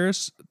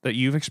barriers that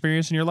you've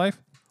experienced in your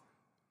life?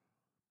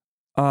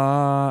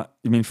 You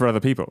mean for other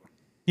people?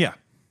 Yeah.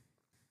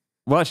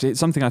 Well, actually, it's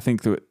something I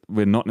think that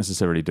we're not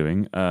necessarily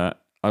doing. I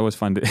always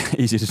find it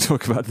easier to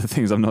talk about the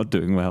things I'm not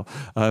doing well.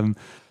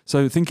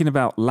 So thinking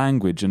about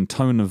language and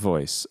tone of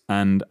voice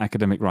and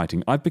academic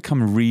writing, I've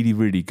become really,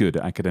 really good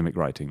at academic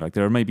writing. Like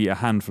there are maybe a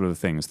handful of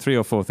things, 3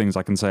 or 4 things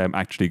I can say I'm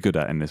actually good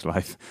at in this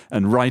life.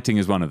 And writing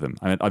is one of them.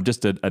 I mean, I'm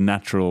just a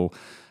natural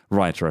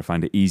writer. I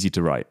find it easy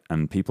to write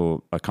and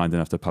people are kind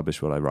enough to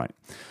publish what I write.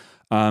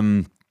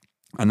 And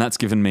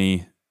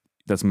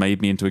that's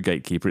made me into a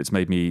gatekeeper. It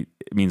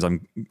means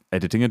I'm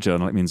editing a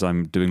journal. It means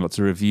I'm doing lots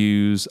of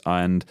reviews.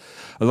 And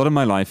a lot of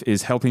my life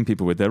is helping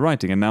people with their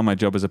writing. And now my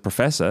job as a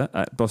professor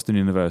at Boston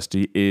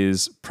University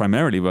is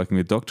primarily working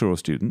with doctoral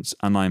students.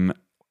 And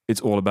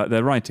it's all about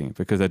their writing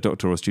because they're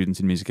doctoral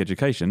students in music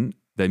education.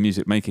 Their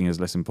music making is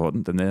less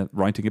important than their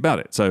writing about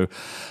it. So,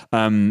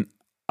 I've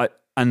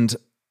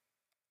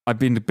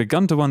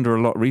begun to wonder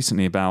a lot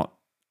recently about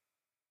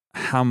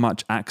how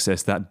much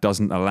access that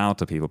doesn't allow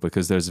to people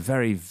because there's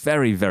very,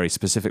 very, very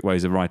specific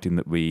ways of writing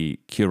that we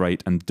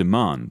curate and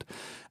demand.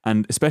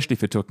 And especially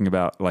if you're talking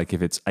about like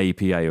if it's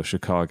APA or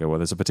Chicago, where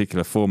there's a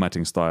particular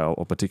formatting style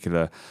or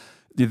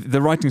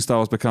the writing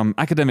styles become,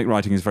 academic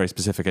writing is very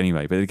specific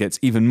anyway, but it gets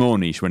even more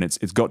niche when it's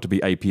got to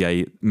be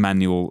APA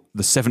manual,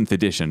 the 7th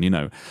edition,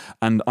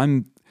 And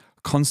I'm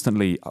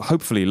constantly,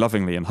 hopefully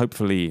lovingly and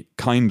hopefully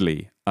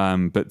kindly,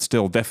 but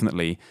still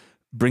definitely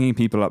bringing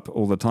people up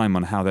all the time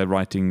on how their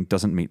writing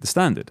doesn't meet the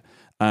standard.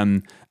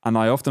 And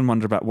I often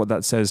wonder about what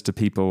that says to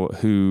people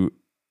who,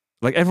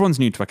 like everyone's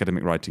new to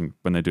academic writing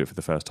when they do it for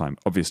the first time,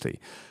 obviously.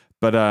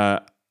 But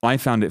I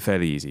found it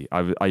fairly easy.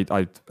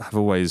 I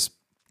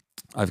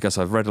guess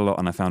I've read a lot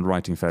and I found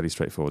writing fairly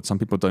straightforward. Some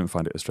people don't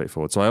find it as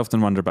straightforward. So I often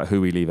wonder about who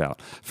we leave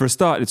out. For a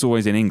start, it's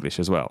always in English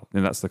as well.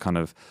 And that's the kind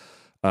of,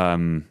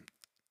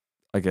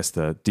 I guess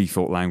the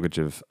default language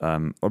of,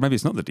 or maybe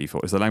it's not the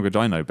default, it's the language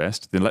I know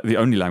best. The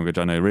only language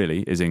I know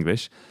really is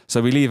English.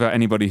 So we leave out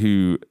anybody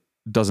who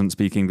doesn't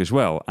speak English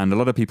well. And a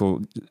lot of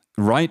people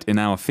write in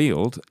our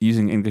field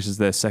using English as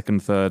their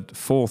 2nd, 3rd,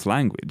 4th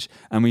language.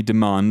 And we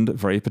demand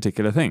very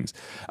particular things.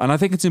 And I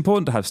think it's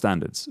important to have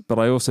standards. But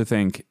I also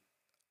think,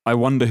 I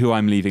wonder who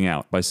I'm leaving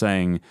out by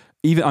saying,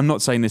 I'm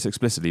not saying this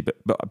explicitly, but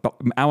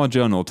our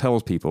journal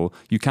tells people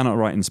you cannot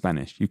write in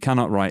Spanish, you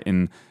cannot write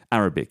in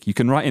Arabic. You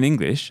can write in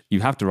English,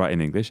 you have to write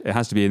in English, it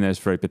has to be in a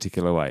very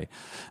particular way.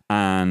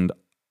 And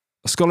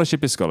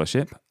scholarship is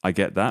scholarship, I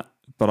get that,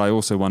 but I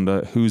also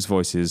wonder whose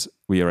voices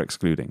we are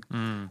excluding.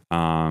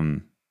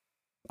 And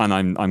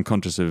I'm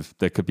conscious of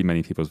there could be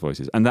many people's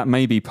voices. And that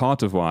may be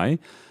part of why,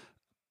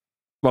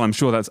 well, I'm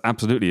sure that's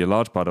absolutely a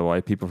large part of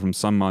why people from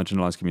some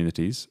marginalized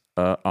communities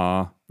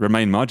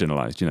remain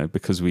marginalized,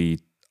 because we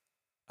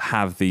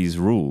have these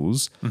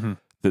rules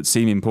that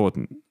seem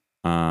important.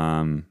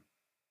 And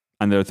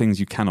there are things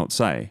you cannot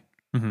say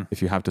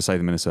if you have to say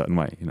them in a certain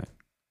way, Anyway,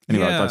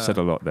 Yeah. I've said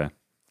a lot there.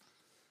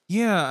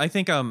 Yeah, I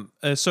think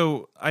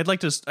so I'd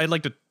like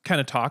to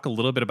kind of talk a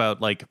little bit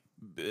about like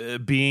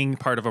being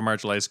part of a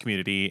marginalized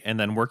community and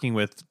then working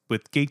with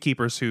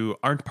gatekeepers who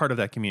aren't part of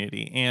that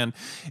community. And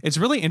it's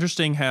really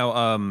interesting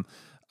how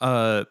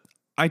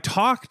I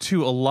talk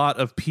to a lot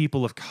of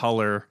people of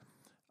color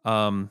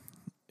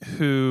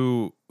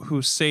who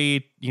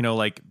say,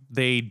 like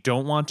they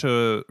don't want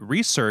to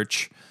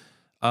research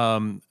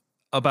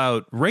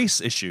about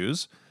race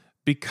issues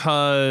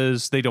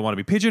because they don't want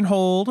to be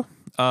pigeonholed.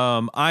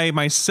 I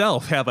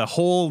myself have a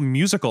whole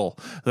musical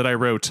that I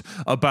wrote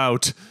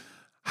about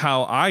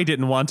how I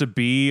didn't want to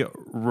be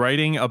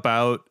writing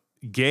about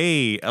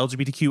gay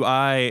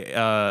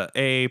LGBTQI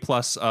A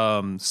plus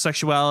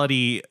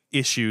sexuality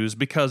issues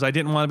because I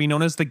didn't want to be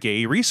known as the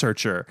gay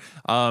researcher.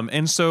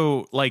 And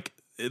so like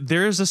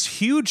there's this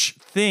huge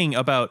thing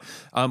about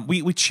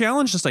we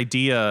challenge this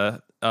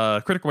idea,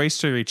 critical race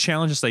theory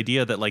challenged this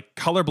idea that like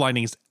color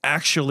blinding is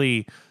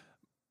actually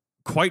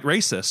quite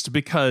racist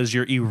because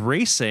you're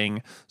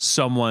erasing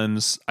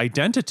someone's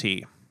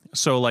identity.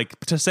 So like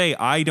to say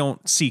I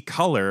don't see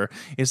color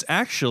is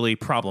actually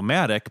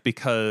problematic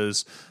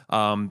because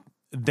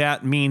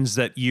that means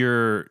that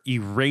you're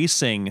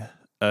erasing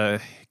a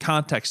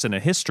context and a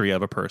history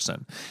of a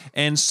person.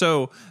 And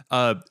so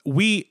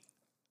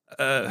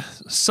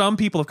some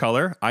people of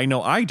color, I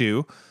know I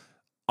do,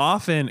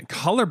 often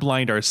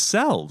colorblind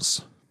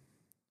ourselves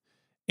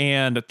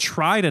and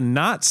try to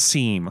not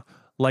seem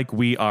like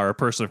we are a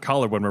person of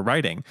color when we're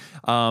writing.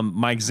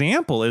 My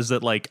example is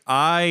that like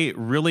I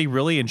really,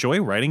 really enjoy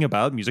writing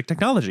about music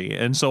technology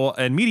and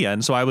media.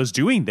 And so I was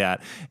doing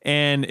that.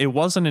 And it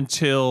wasn't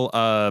until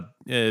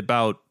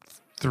about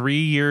 3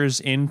 years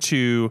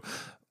into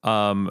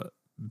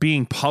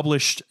being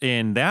published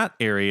in that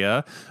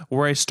area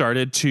where I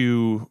started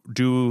to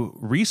do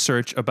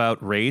research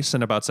about race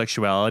and about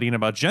sexuality and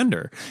about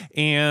gender.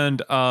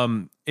 And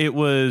it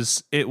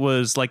was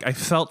like I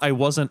felt I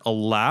wasn't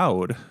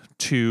allowed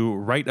to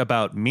write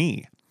about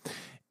me.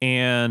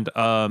 And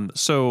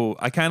so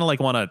I kind of like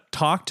want to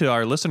talk to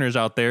our listeners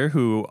out there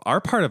who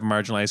are part of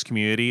marginalized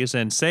communities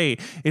and say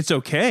it's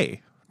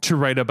okay to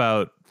write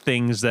about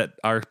things that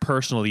are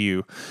personal to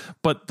you.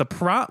 But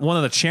one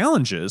of the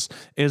challenges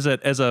is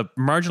that as a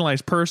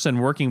marginalized person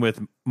working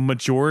with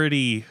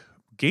majority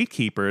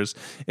gatekeepers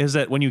is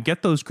that when you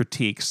get those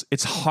critiques,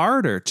 it's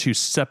harder to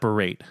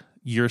separate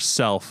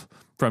yourself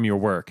from your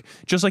work.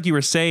 Just like you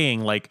were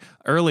saying, like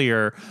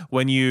earlier,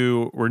 when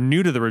you were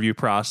new to the review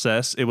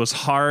process, it was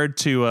hard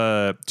to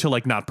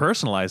like not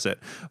personalize it.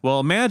 Well,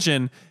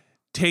 imagine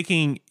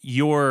taking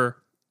your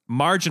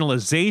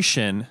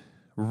marginalization,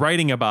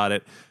 writing about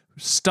it,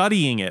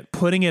 studying it,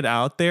 putting it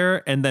out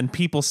there, and then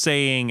people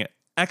saying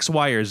X,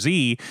 Y, or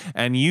Z,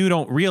 and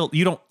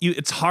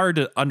it's hard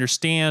to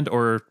understand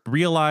or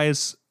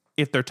realize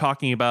if they're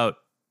talking about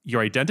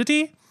your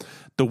identity,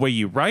 the way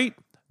you write,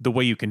 the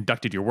way you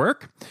conducted your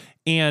work.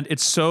 And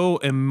it's so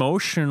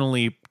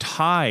emotionally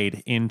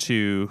tied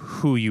into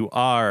who you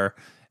are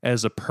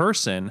as a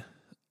person,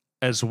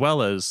 as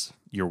well as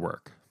your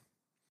work.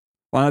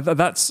 Well,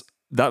 that's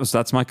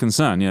my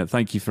concern. Yeah,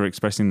 thank you for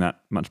expressing that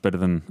much better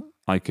than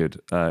I could.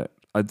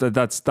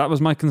 That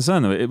was my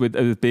concern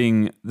with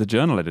being the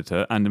journal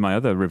editor and in my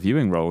other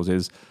reviewing roles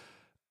is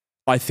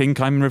I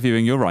think I'm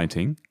reviewing your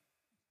writing,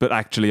 but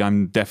actually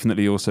I'm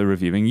definitely also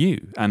reviewing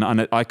you,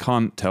 and I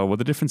can't tell what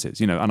the difference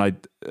is, and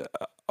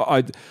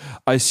I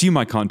assume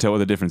I can't tell what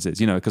the difference is,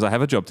 because I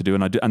have a job to do,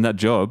 and that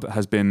job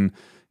has been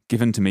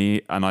given to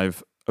me, and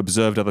I've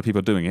observed other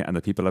people doing it, and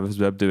the people I've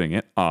observed doing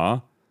it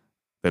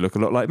they look a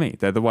lot like me.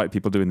 They're the white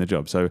people doing the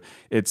job. So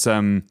it's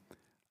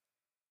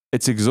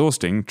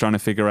exhausting trying to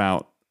figure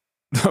out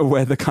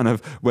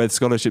where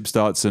scholarship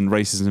starts and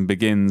racism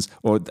begins,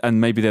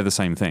 and maybe they're the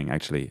same thing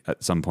actually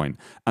at some point.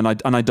 And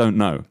I don't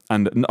know.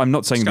 And I'm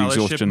not saying the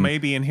exhaustion Scholarship may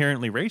be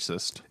inherently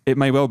racist. It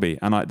may well be,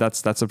 and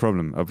that's a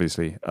problem.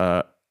 Obviously,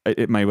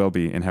 it may well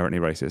be inherently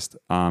racist.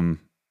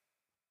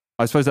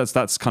 I suppose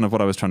that's kind of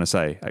what I was trying to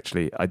say.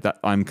 Actually,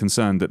 I'm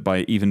concerned that by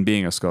even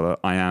being a scholar,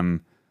 I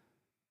am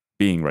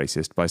being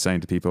racist by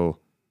saying to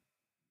people,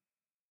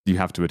 "You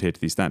have to adhere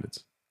to these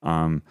standards."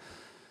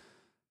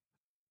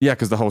 Yeah,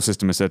 because the whole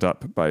system is set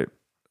up by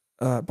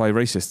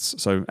racists.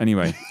 So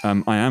anyway,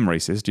 I am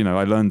racist.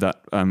 I learned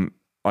that.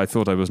 I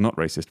thought I was not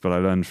racist, but I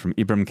learned from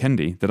Ibram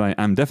Kendi that I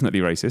am definitely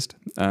racist.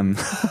 And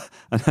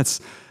that's,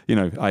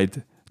 I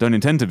don't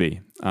intend to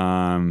be,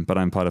 but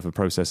I'm part of a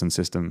process and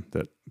system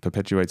that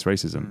perpetuates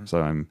racism.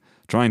 So I'm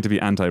trying to be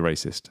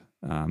anti-racist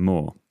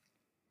more.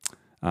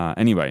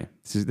 Anyway,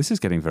 this is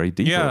getting very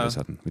deep all of a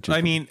sudden. Which is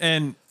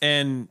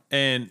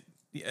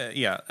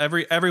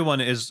everyone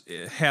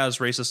has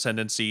racist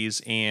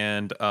tendencies,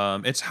 and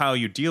it's how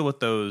you deal with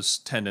those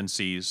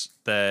tendencies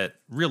that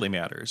really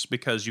matters,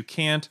 because you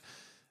can't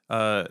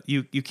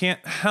you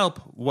can't help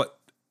what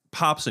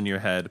pops in your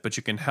head, but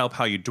you can help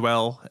how you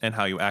dwell and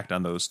how you act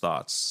on those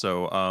thoughts.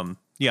 So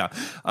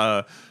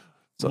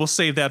we'll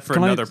save that for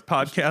another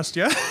podcast.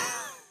 Yeah.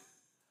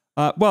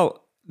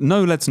 Well,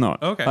 no, let's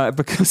not. Okay.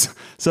 Because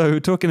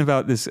talking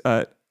about this,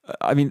 as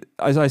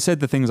I said,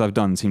 the things I've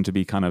done seem to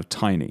be kind of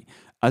tiny.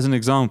 As an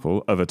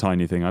example of a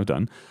tiny thing I've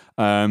done,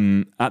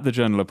 at the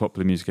Journal of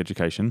Popular Music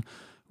Education,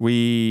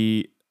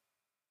 we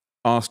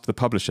asked the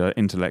publisher,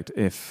 Intellect,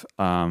 if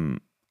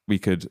we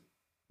could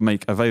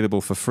make available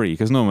for free,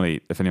 because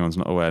normally, if anyone's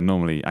not aware,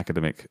 normally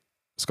academic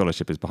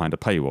scholarship is behind a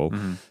paywall.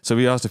 Mm-hmm. So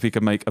we asked if we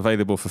could make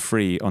available for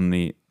free on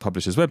the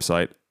publisher's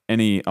website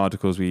any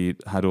articles we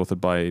had authored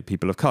by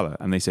people of color,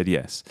 and they said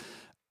yes,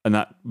 and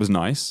that was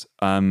nice.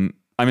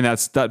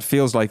 That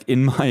feels like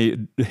in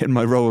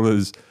my role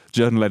as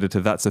journal editor,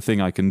 that's a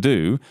thing I can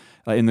do.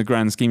 In the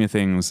grand scheme of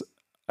things,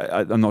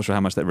 I'm not sure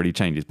how much that really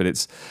changes,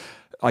 but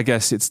I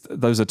guess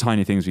those are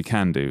tiny things we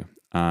can do.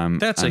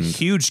 That's a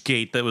huge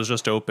gate that was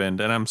just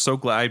opened, and I'm so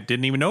glad I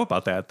didn't even know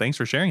about that. Thanks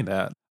for sharing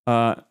that.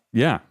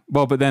 Yeah.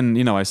 Well, but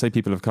then, I say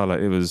people of color,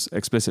 it was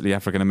explicitly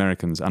African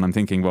Americans, and I'm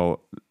thinking,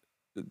 well,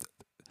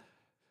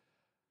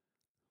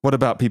 what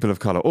about people of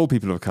color? All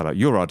people of color,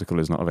 your article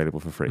is not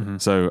available for free. Mm-hmm.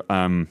 So,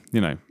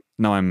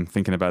 now I'm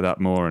thinking about that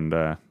more, and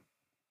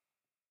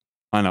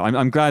I know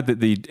I'm glad that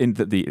the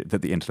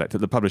Intellect, that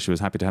the publisher was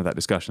happy to have that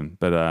discussion.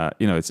 But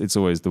it's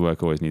always, the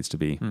work always needs to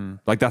be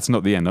like, that's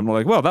not the end. I'm not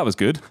like, well, that was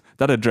good.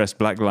 That addressed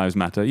Black Lives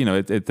Matter.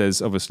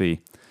 There's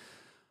obviously,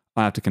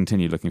 I have to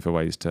continue looking for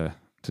ways to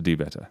do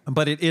better.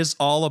 But it is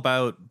all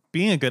about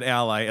being a good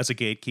ally as a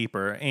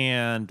gatekeeper,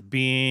 and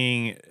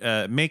being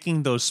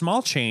making those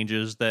small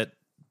changes that,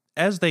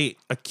 as they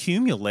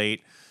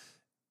accumulate,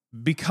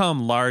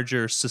 become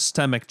larger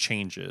systemic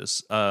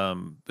changes.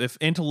 If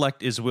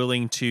Intellect is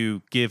willing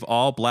to give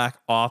all Black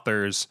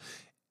authors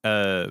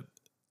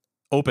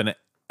open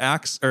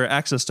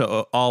access to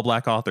all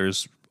Black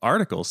authors'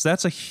 articles,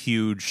 that's a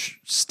huge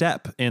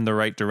step in the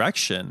right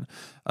direction,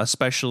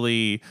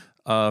 especially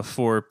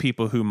for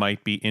people who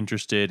might be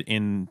interested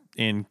in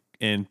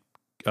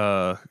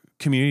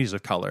communities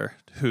of color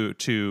who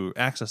to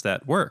access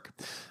that work.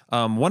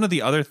 One of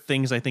the other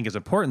things I think is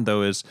important,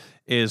 though,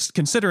 is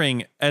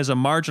considering as a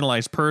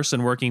marginalized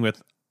person working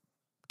with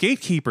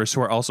gatekeepers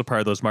who are also part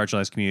of those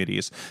marginalized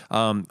communities.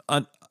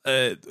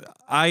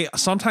 I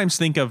sometimes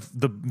think of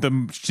the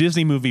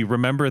Disney movie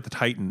Remember the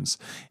Titans,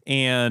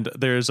 and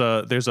there's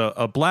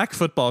a black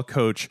football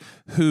coach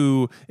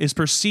who is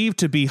perceived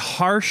to be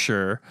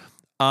harsher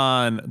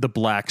on the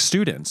black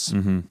students.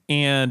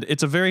 And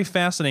it's a very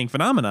fascinating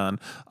phenomenon.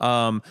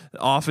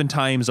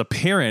 Oftentimes a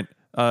parent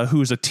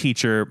who's a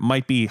teacher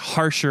might be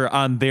harsher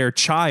on their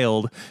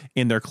child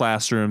in their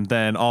classroom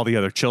than all the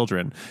other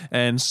children.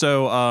 And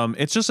so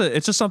it's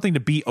just something to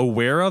be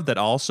aware of that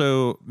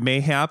also may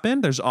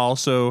happen. There's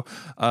also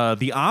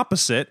the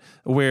opposite,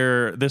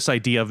 where this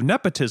idea of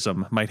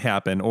nepotism might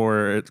happen,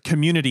 or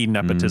community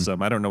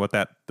nepotism. I don't know what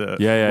that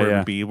word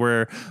would be,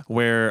 where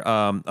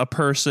a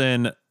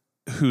person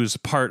who's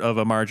part of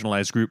a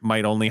marginalized group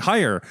might only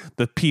hire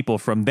the people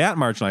from that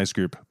marginalized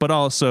group, but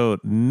also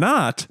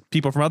not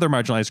people from other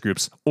marginalized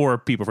groups or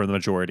people from the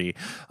majority.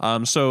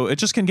 So it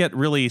just can get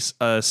really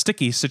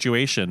sticky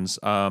situations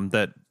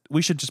that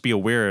we should just be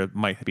aware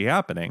might be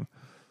happening.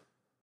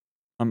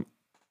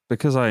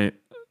 Because I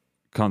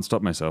can't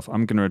stop myself,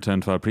 I'm going to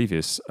return to our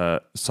previous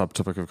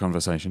subtopic of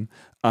conversation.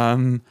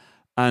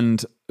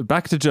 And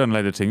back to journal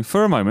editing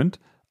for a moment.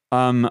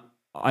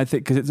 I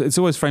think because it's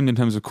always framed in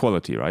terms of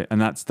quality, right?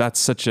 And that's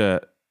such an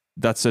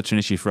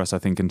issue for us, I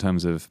think, in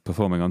terms of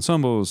performing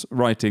ensembles,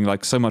 writing,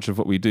 like so much of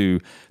what we do.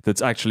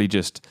 That's actually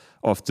just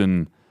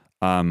often,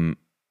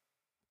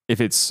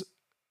 if it's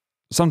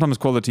sometimes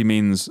quality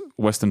means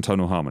Western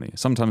tonal harmony.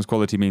 Sometimes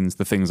quality means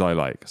the things I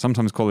like.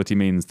 Sometimes quality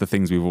means the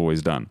things we've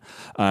always done.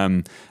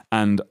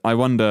 And I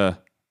wonder.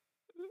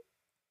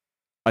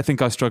 I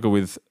think I struggle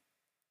with,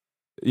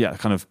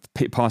 kind of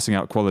passing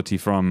out quality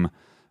from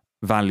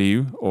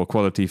value or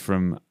quality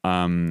from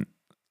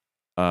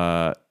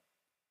a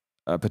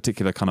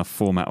particular kind of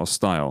format or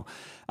style.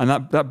 And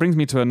that brings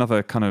me to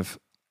another kind of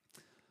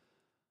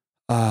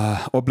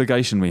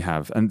obligation we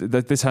have, and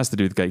this has to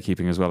do with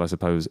gatekeeping as well, I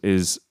suppose,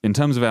 is in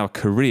terms of our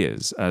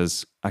careers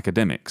as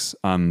academics,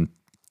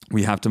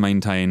 we have to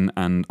maintain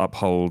and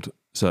uphold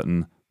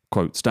certain,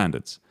 quote,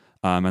 standards.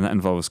 And that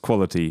involves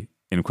quality,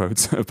 in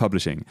quotes, of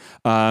publishing.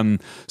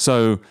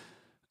 So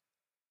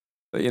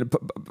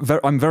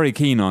I'm very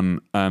keen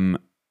on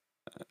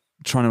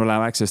trying to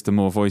allow access to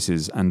more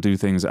voices and do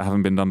things that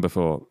haven't been done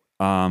before.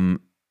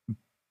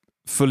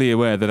 Fully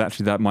aware that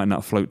actually that might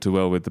not float too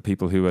well with the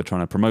people who are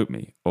trying to promote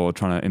me or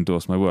trying to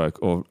endorse my work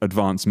or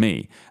advance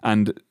me.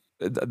 And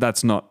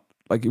that's not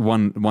like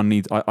one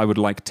needs. I would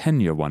like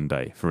tenure one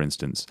day, for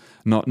instance,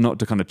 not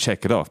to kind of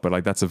check it off, but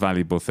like that's a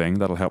valuable thing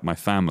that'll help my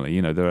family.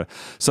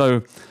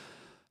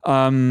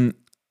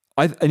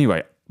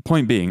 Anyway.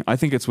 Point being, I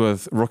think it's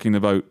worth rocking the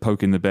boat,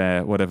 poking the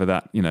bear, whatever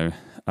that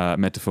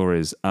metaphor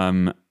is.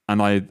 And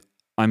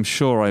I'm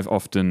sure I've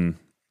often,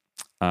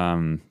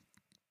 I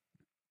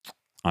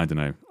don't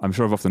know. I'm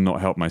sure I've often not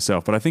helped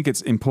myself, but I think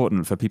it's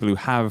important for people who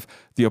have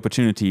the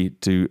opportunity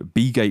to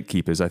be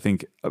gatekeepers. I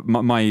think I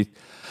don't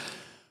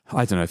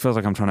know. It feels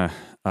like I'm trying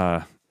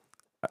to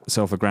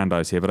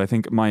self-aggrandize here, but I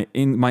think my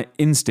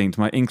instinct,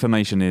 my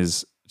inclination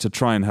is to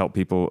try and help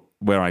people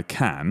where I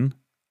can.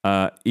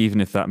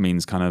 Even if that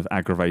means kind of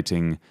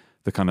aggravating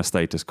the kind of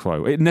status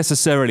quo. It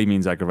necessarily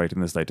means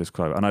aggravating the status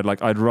quo. And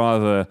I'd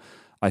rather,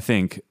 I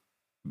think,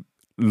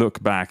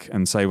 look back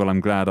and say, well, I'm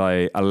glad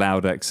I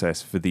allowed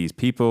access for these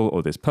people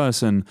or this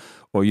person,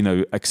 or,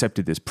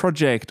 accepted this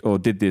project or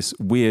did this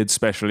weird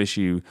special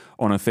issue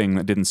on a thing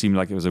that didn't seem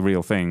like it was a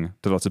real thing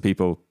to lots of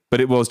people,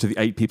 but it was to the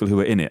 8 people who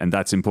were in it. And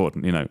that's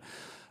important,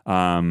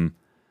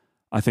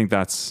 I think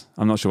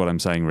I'm not sure what I'm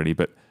saying really,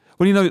 but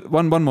well,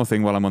 one more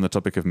thing while I'm on the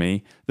topic of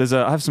me. I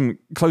have some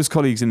close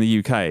colleagues in the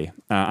UK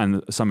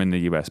and some in the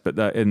US, but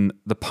they're in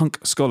the Punk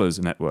Scholars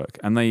Network,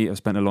 and they have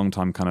spent a long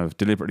time kind of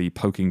deliberately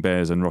poking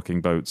bears and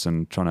rocking boats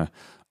and trying to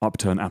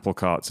upturn apple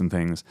carts and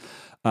things.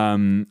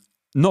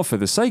 Not for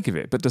the sake of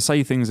it, but to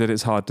say things that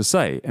it's hard to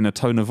say in a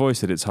tone of voice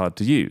that it's hard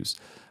to use.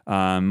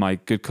 My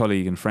good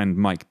colleague and friend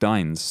Mike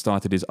Dines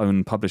started his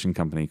own publishing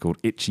company called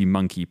Itchy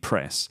Monkey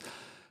Press,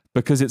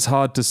 because it's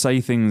hard to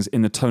say things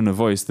in the tone of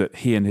voice that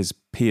he and his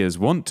peers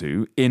want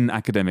to in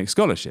academic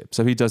scholarship.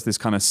 So he does this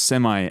kind of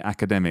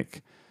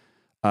semi-academic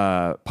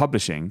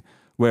publishing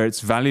where it's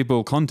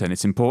valuable content,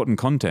 it's important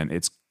content,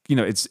 it's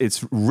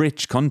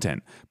rich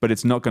content, but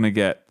it's not going to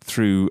get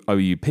through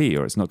OUP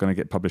or it's not going to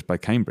get published by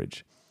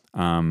Cambridge.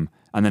 And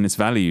then it's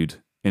valued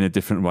in a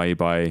different way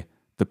by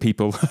the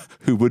people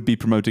who would be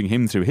promoting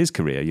him through his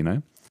career,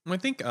 I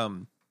think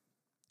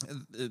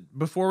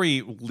before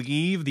we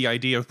leave the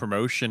idea of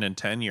promotion and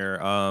tenure,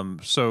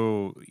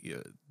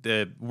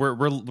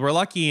 we're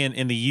lucky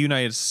in the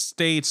United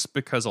States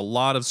because a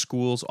lot of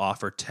schools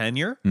offer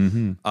tenure,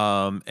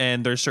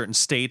 and there's certain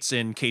states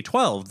in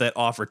K-12 that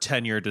offer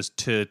tenure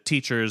to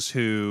teachers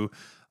who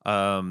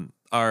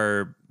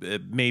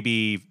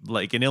maybe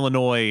like in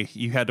Illinois,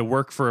 you had to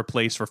work for a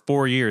place for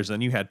 4 years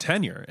and you had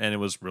tenure, and it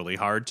was really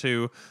hard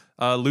to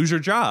lose your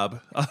job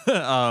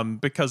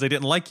because they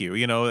didn't like you.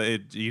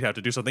 You'd have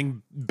to do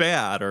something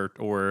bad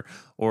or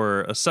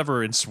a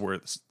severance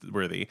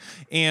worthy.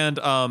 And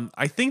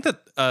I think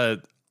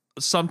that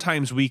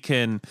sometimes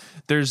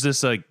there's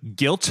this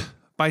guilt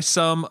by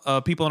some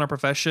people in our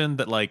profession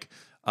that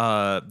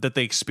that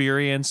they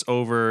experience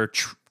over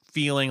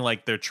feeling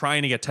like they're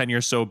trying to get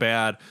tenure so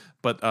bad,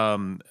 but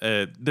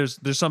there's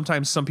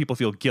sometimes some people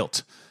feel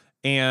guilt.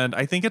 And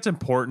I think it's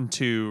important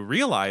to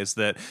realize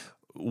that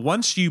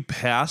once you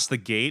pass the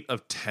gate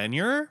of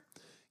tenure,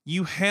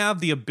 you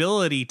have the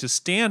ability to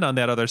stand on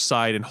that other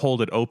side and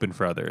hold it open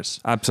for others.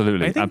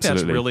 Absolutely. I think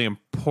that's really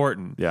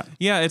important.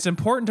 Yeah. It's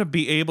important to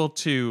be able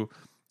to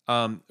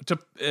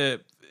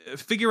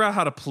figure out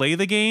how to play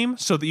the game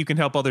so that you can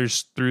help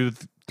others through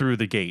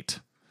the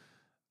gate.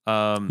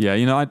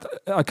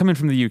 I come in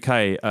from the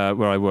UK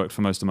where I worked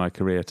for most of my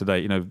career to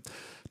date.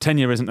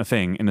 Tenure isn't a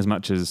thing in as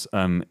much as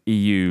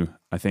EU,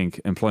 I think,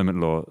 employment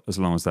law, as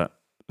long as that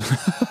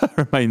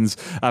remains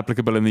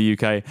applicable in the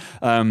UK.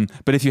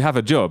 But if you have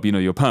a job,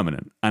 you're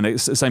permanent. And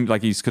it's the same,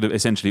 like you could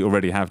essentially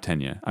already have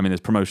tenure. I mean,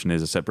 promotion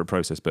is a separate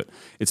process, but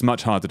it's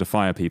much harder to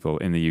fire people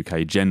in the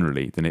UK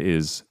generally than it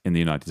is in the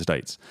United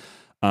States.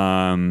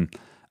 And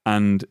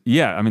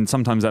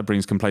sometimes that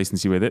brings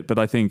complacency with it, but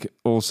I think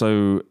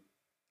also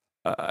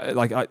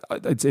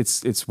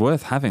it's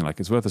worth having,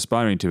 it's worth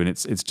aspiring to, and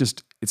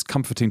it's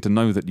comforting to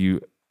know that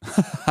you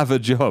have a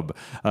job.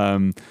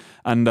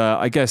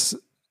 I guess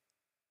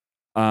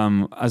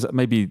as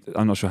maybe,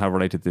 I'm not sure how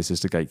related this is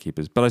to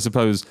gatekeepers, but I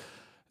suppose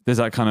there's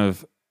that kind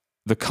of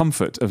the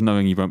comfort of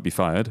knowing you won't be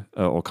fired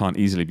or can't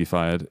easily be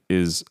fired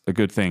is a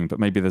good thing, but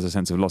maybe there's a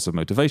sense of loss of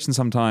motivation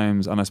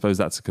sometimes, and I suppose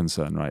that's a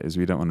concern, right? Is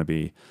we don't want to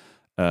be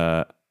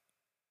kind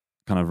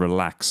of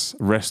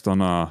rest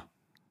on our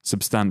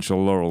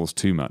substantial laurels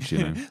too much,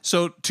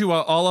 So to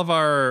all of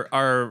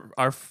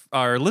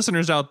our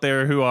listeners out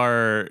there who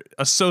are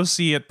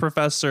associate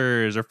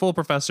professors or full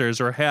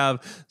professors or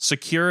have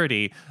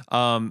security,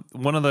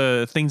 one of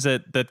the things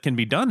that can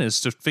be done is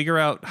to figure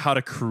out how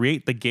to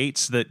create the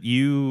gates that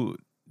you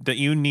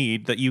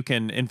need, that you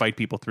can invite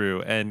people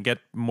through and get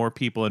more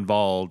people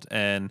involved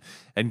and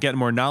get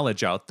more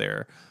knowledge out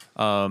there.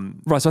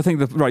 Right, so I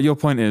think your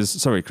point is,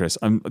 sorry, Chris.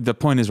 The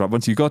point is, right,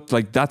 once you got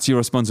that's your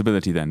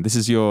responsibility. Then this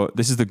is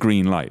the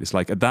green light. It's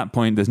like at that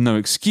point, there's no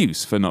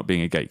excuse for not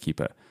being a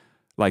gatekeeper.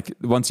 Like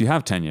once you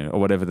have tenure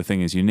or whatever the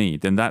thing is you need,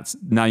 then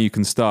now you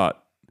can start.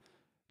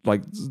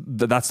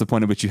 That's the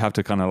point at which you have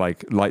to kind of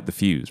light the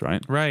fuse,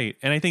 right? Right,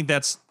 and I think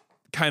that's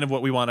kind of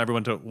what we want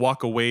everyone to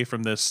walk away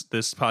from this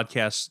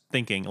podcast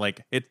thinking.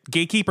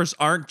 Gatekeepers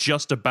aren't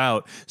just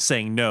about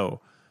saying no.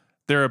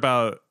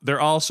 They're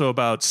also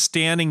about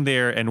standing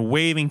there and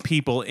waving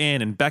people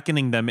in and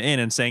beckoning them in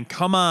and saying,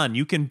 come on,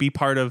 you can be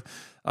part of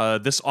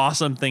this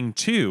awesome thing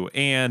too.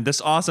 And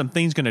this awesome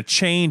thing's going to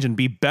change and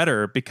be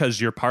better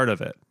because you're part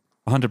of it.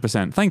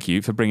 100%. Thank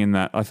you for bringing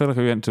that. I feel like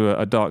we went to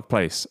a dark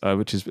place,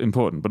 which is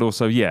important. But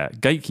also,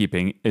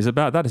 gatekeeping is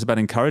about that. It's about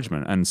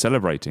encouragement and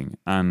celebrating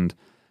and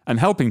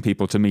helping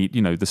people to meet,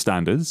 the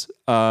standards.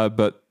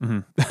 But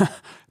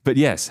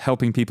yes,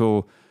 helping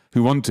people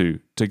who want to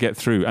get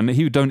through and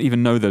who don't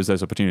even know those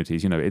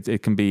opportunities.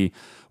 It can be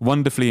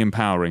wonderfully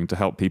empowering to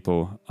help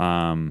people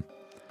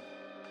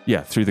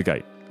through the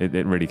gate.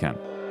 It really can.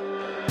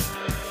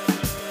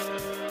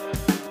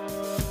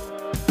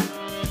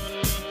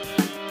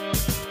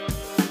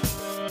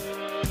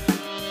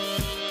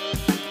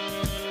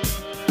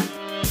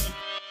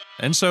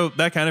 And so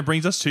that kind of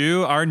brings us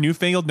to our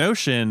newfangled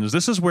notions.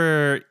 This is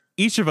where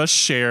each of us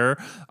share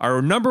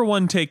our number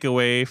one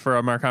takeaway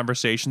from our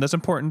conversation that's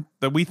important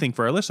that we think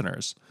for our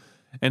listeners.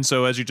 And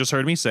so, as you just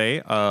heard me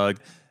say,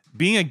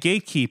 being a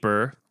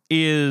gatekeeper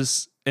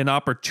is an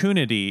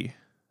opportunity.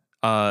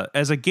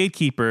 As a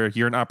gatekeeper,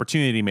 you're an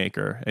opportunity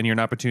maker and you're an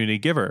opportunity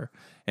giver.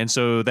 And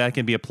so that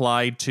can be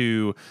applied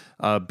to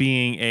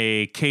being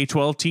a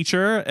K-12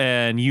 teacher,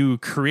 and you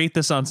create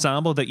this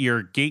ensemble that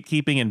you're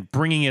gatekeeping and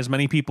bringing as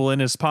many people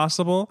in as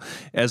possible.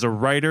 As a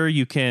writer,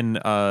 you can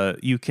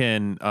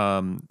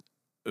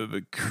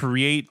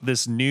create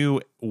this new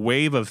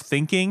wave of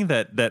thinking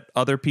that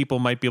other people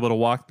might be able to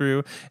walk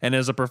through. And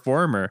as a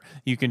performer,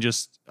 you can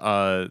just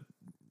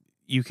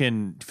you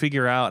can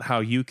figure out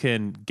how you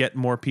can get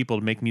more people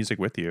to make music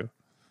with you.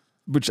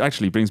 Which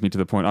actually brings me to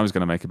the point I was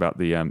going to make about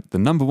the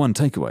number one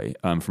takeaway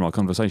from our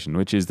conversation,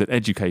 which is that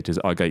educators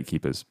are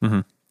gatekeepers.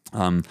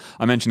 Mm-hmm.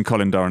 I mentioned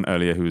Colin Doran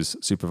earlier, who was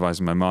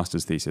supervising my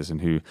master's thesis and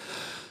who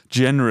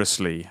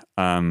generously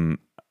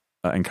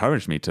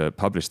encouraged me to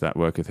publish that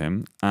work with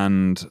him.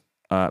 And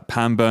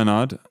Pam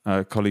Bernard,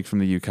 a colleague from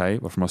the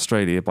UK, or from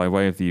Australia by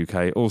way of the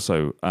UK,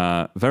 also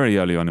very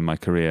early on in my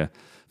career,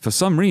 for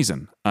some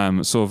reason,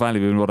 saw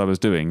value in what I was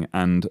doing.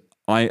 And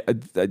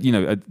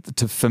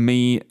for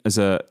me as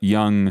a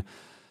young,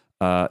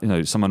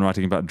 someone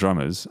writing about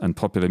drummers and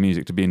popular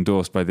music, to be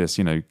endorsed by this,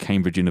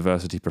 Cambridge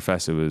University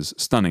professor was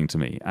stunning to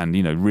me, and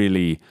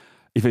really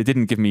if it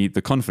didn't give me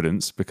the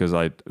confidence, because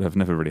I have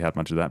never really had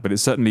much of that, but it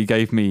certainly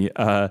gave me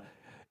a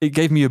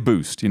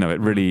boost. It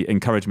really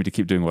encouraged me to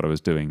keep doing what I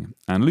was doing.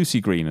 And Lucy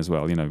Green as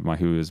well,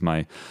 who is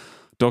my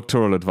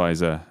doctoral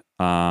advisor,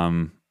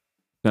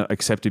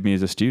 accepted me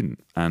as a student,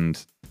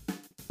 and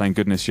thank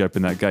goodness she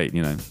opened that gate,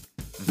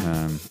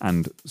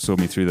 and saw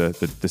me through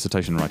the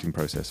dissertation writing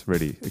process.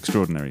 Really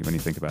extraordinary when you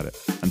think about it.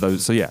 And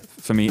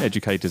for me,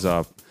 educators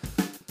are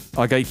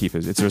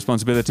gatekeepers. It's a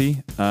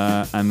responsibility,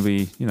 and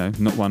we,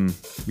 not one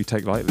we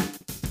take lightly.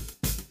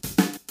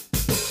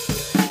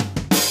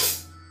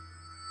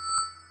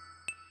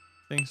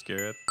 Thanks,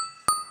 Gareth.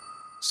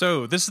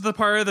 So this is the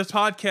part of the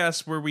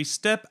podcast where we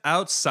step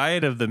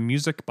outside of the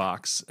music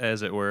box,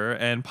 as it were,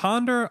 and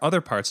ponder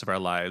other parts of our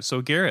lives.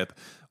 So Gareth,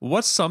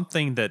 what's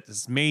something that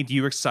has made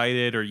you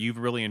excited or you've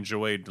really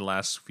enjoyed the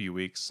last few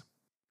weeks?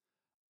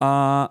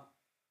 My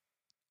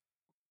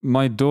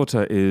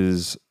daughter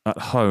is at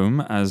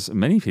home, as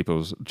many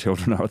people's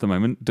children are at the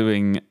moment,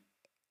 doing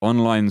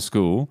online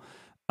school.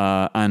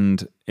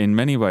 And in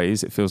many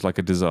ways, it feels like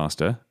a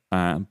disaster.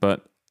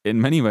 But in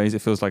many ways,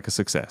 it feels like a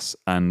success.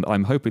 And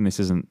I'm hoping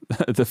this isn't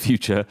the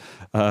future.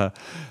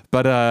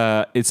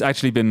 But it's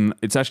actually been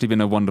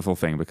a wonderful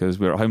thing, because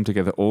we're at home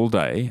together all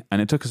day.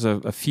 And it took us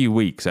a few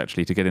weeks,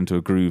 actually, to get into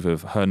a groove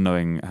of her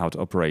knowing how to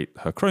operate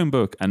her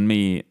Chromebook and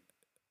me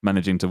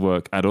managing to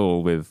work at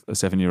all with a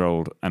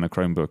 7-year-old and a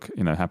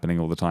Chromebook, happening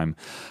all the time.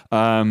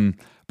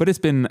 But it's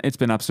been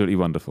absolutely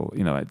wonderful.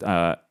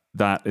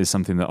 That is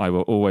something that I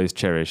will always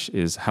cherish,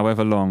 is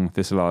however long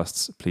this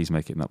lasts, please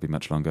make it not be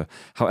much longer.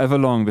 However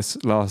long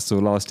this lasts or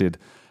lasted,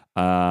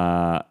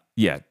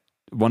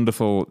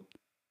 wonderful,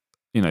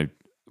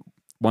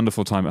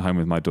 wonderful time at home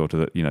with my daughter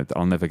that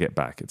I'll never get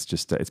back. It's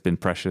just, it's been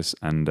precious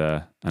and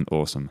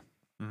awesome.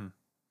 Mm-hmm.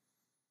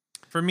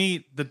 For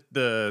me,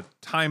 the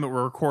time that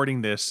we're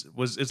recording this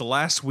is the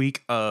last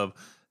week of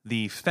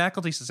the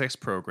Faculty Success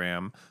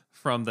Program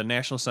from the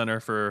National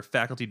Center for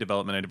Faculty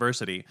Development and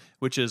Diversity,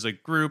 which is a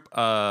group,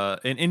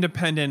 an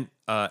independent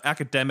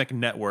academic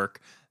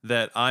network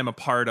that I'm a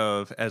part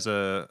of as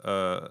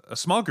a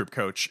small group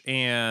coach.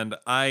 And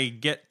I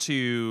get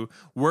to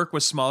work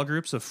with small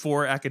groups of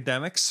 4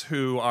 academics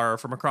who are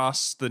from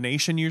across the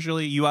nation,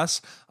 usually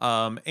U.S.,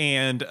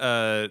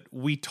 and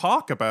we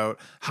talk about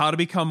how to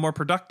become more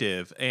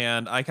productive.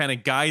 And I kind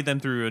of guide them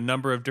through a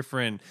number of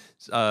different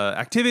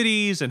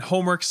activities and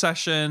homework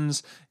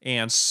sessions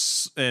and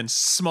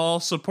small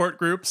support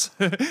groups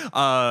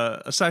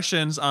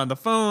sessions on the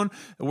phone,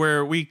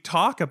 where we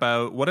talk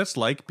about what it's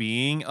like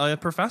being a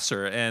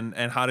professor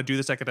and how to do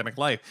this academic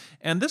life.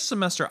 And this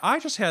semester, I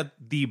just had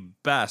the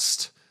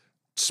best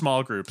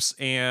small groups,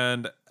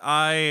 and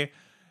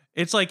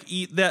it's like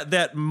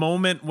that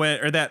moment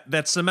or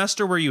that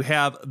semester where you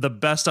have the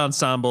best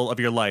ensemble of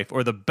your life,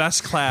 or the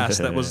best class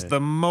that was the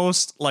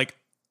most like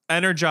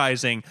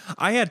energizing.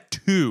 I had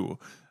 2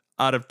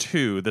 out of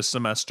 2 this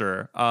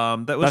semester.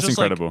 That's just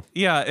incredible.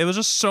 It was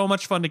just so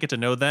much fun to get to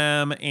know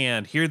them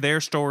and hear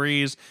their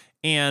stories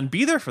and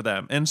be there for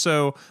them. And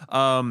so,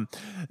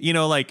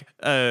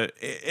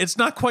 it's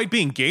not quite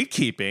being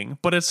gatekeeping,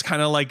 but it's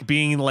kind of like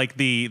being like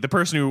the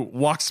person who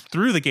walks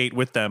through the gate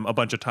with them a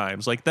bunch of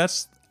times. Like,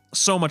 that's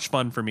so much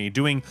fun for me,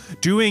 doing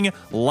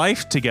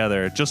life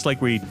together, just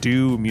like we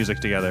do music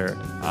together.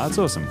 That's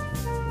awesome.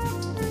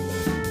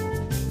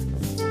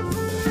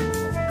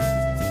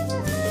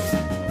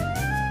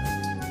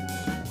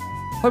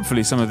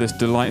 Hopefully some of this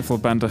delightful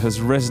banter has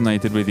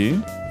resonated with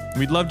you.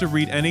 We'd love to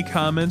read any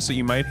comments that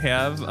you might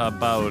have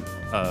about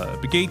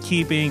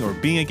gatekeeping or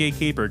being a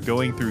gatekeeper,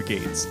 going through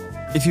gates.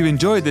 If you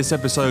enjoyed this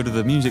episode of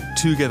the Music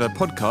Together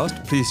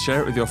podcast, please share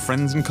it with your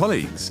friends and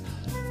colleagues.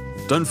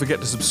 Don't forget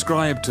to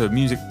subscribe to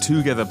Music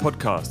Together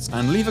podcasts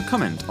and leave a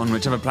comment on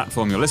whichever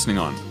platform you're listening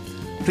on.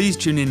 Please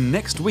tune in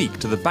next week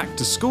to the Back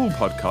to School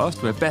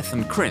podcast, where Beth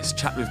and Chris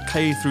chat with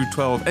K through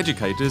 12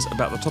 educators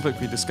about the topic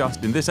we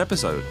discussed in this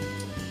episode.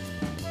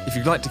 If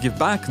you'd like to give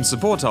back and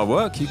support our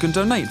work, you can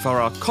donate via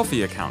our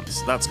Ko-fi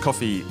accounts. That's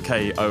Ko-fi,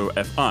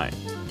 K-O-F-I.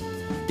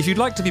 If you'd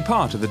like to be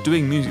part of the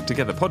Doing Music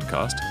Together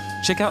podcast,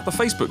 check out the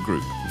Facebook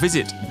group.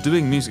 Visit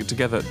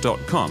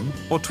doingmusictogether.com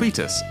or tweet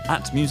us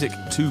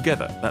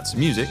 @musictogether. That's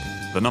music,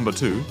 the number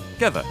 2,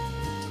 together.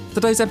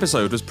 Today's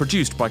episode was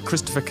produced by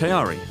Christopher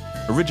Chiari.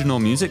 Original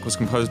music was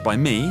composed by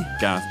me,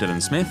 Gareth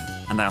Dillon Smith,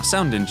 and our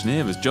sound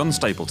engineer was John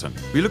Stapleton.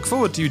 We look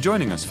forward to you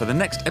joining us for the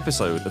next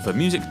episode of the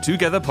Music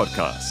Together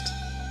podcast.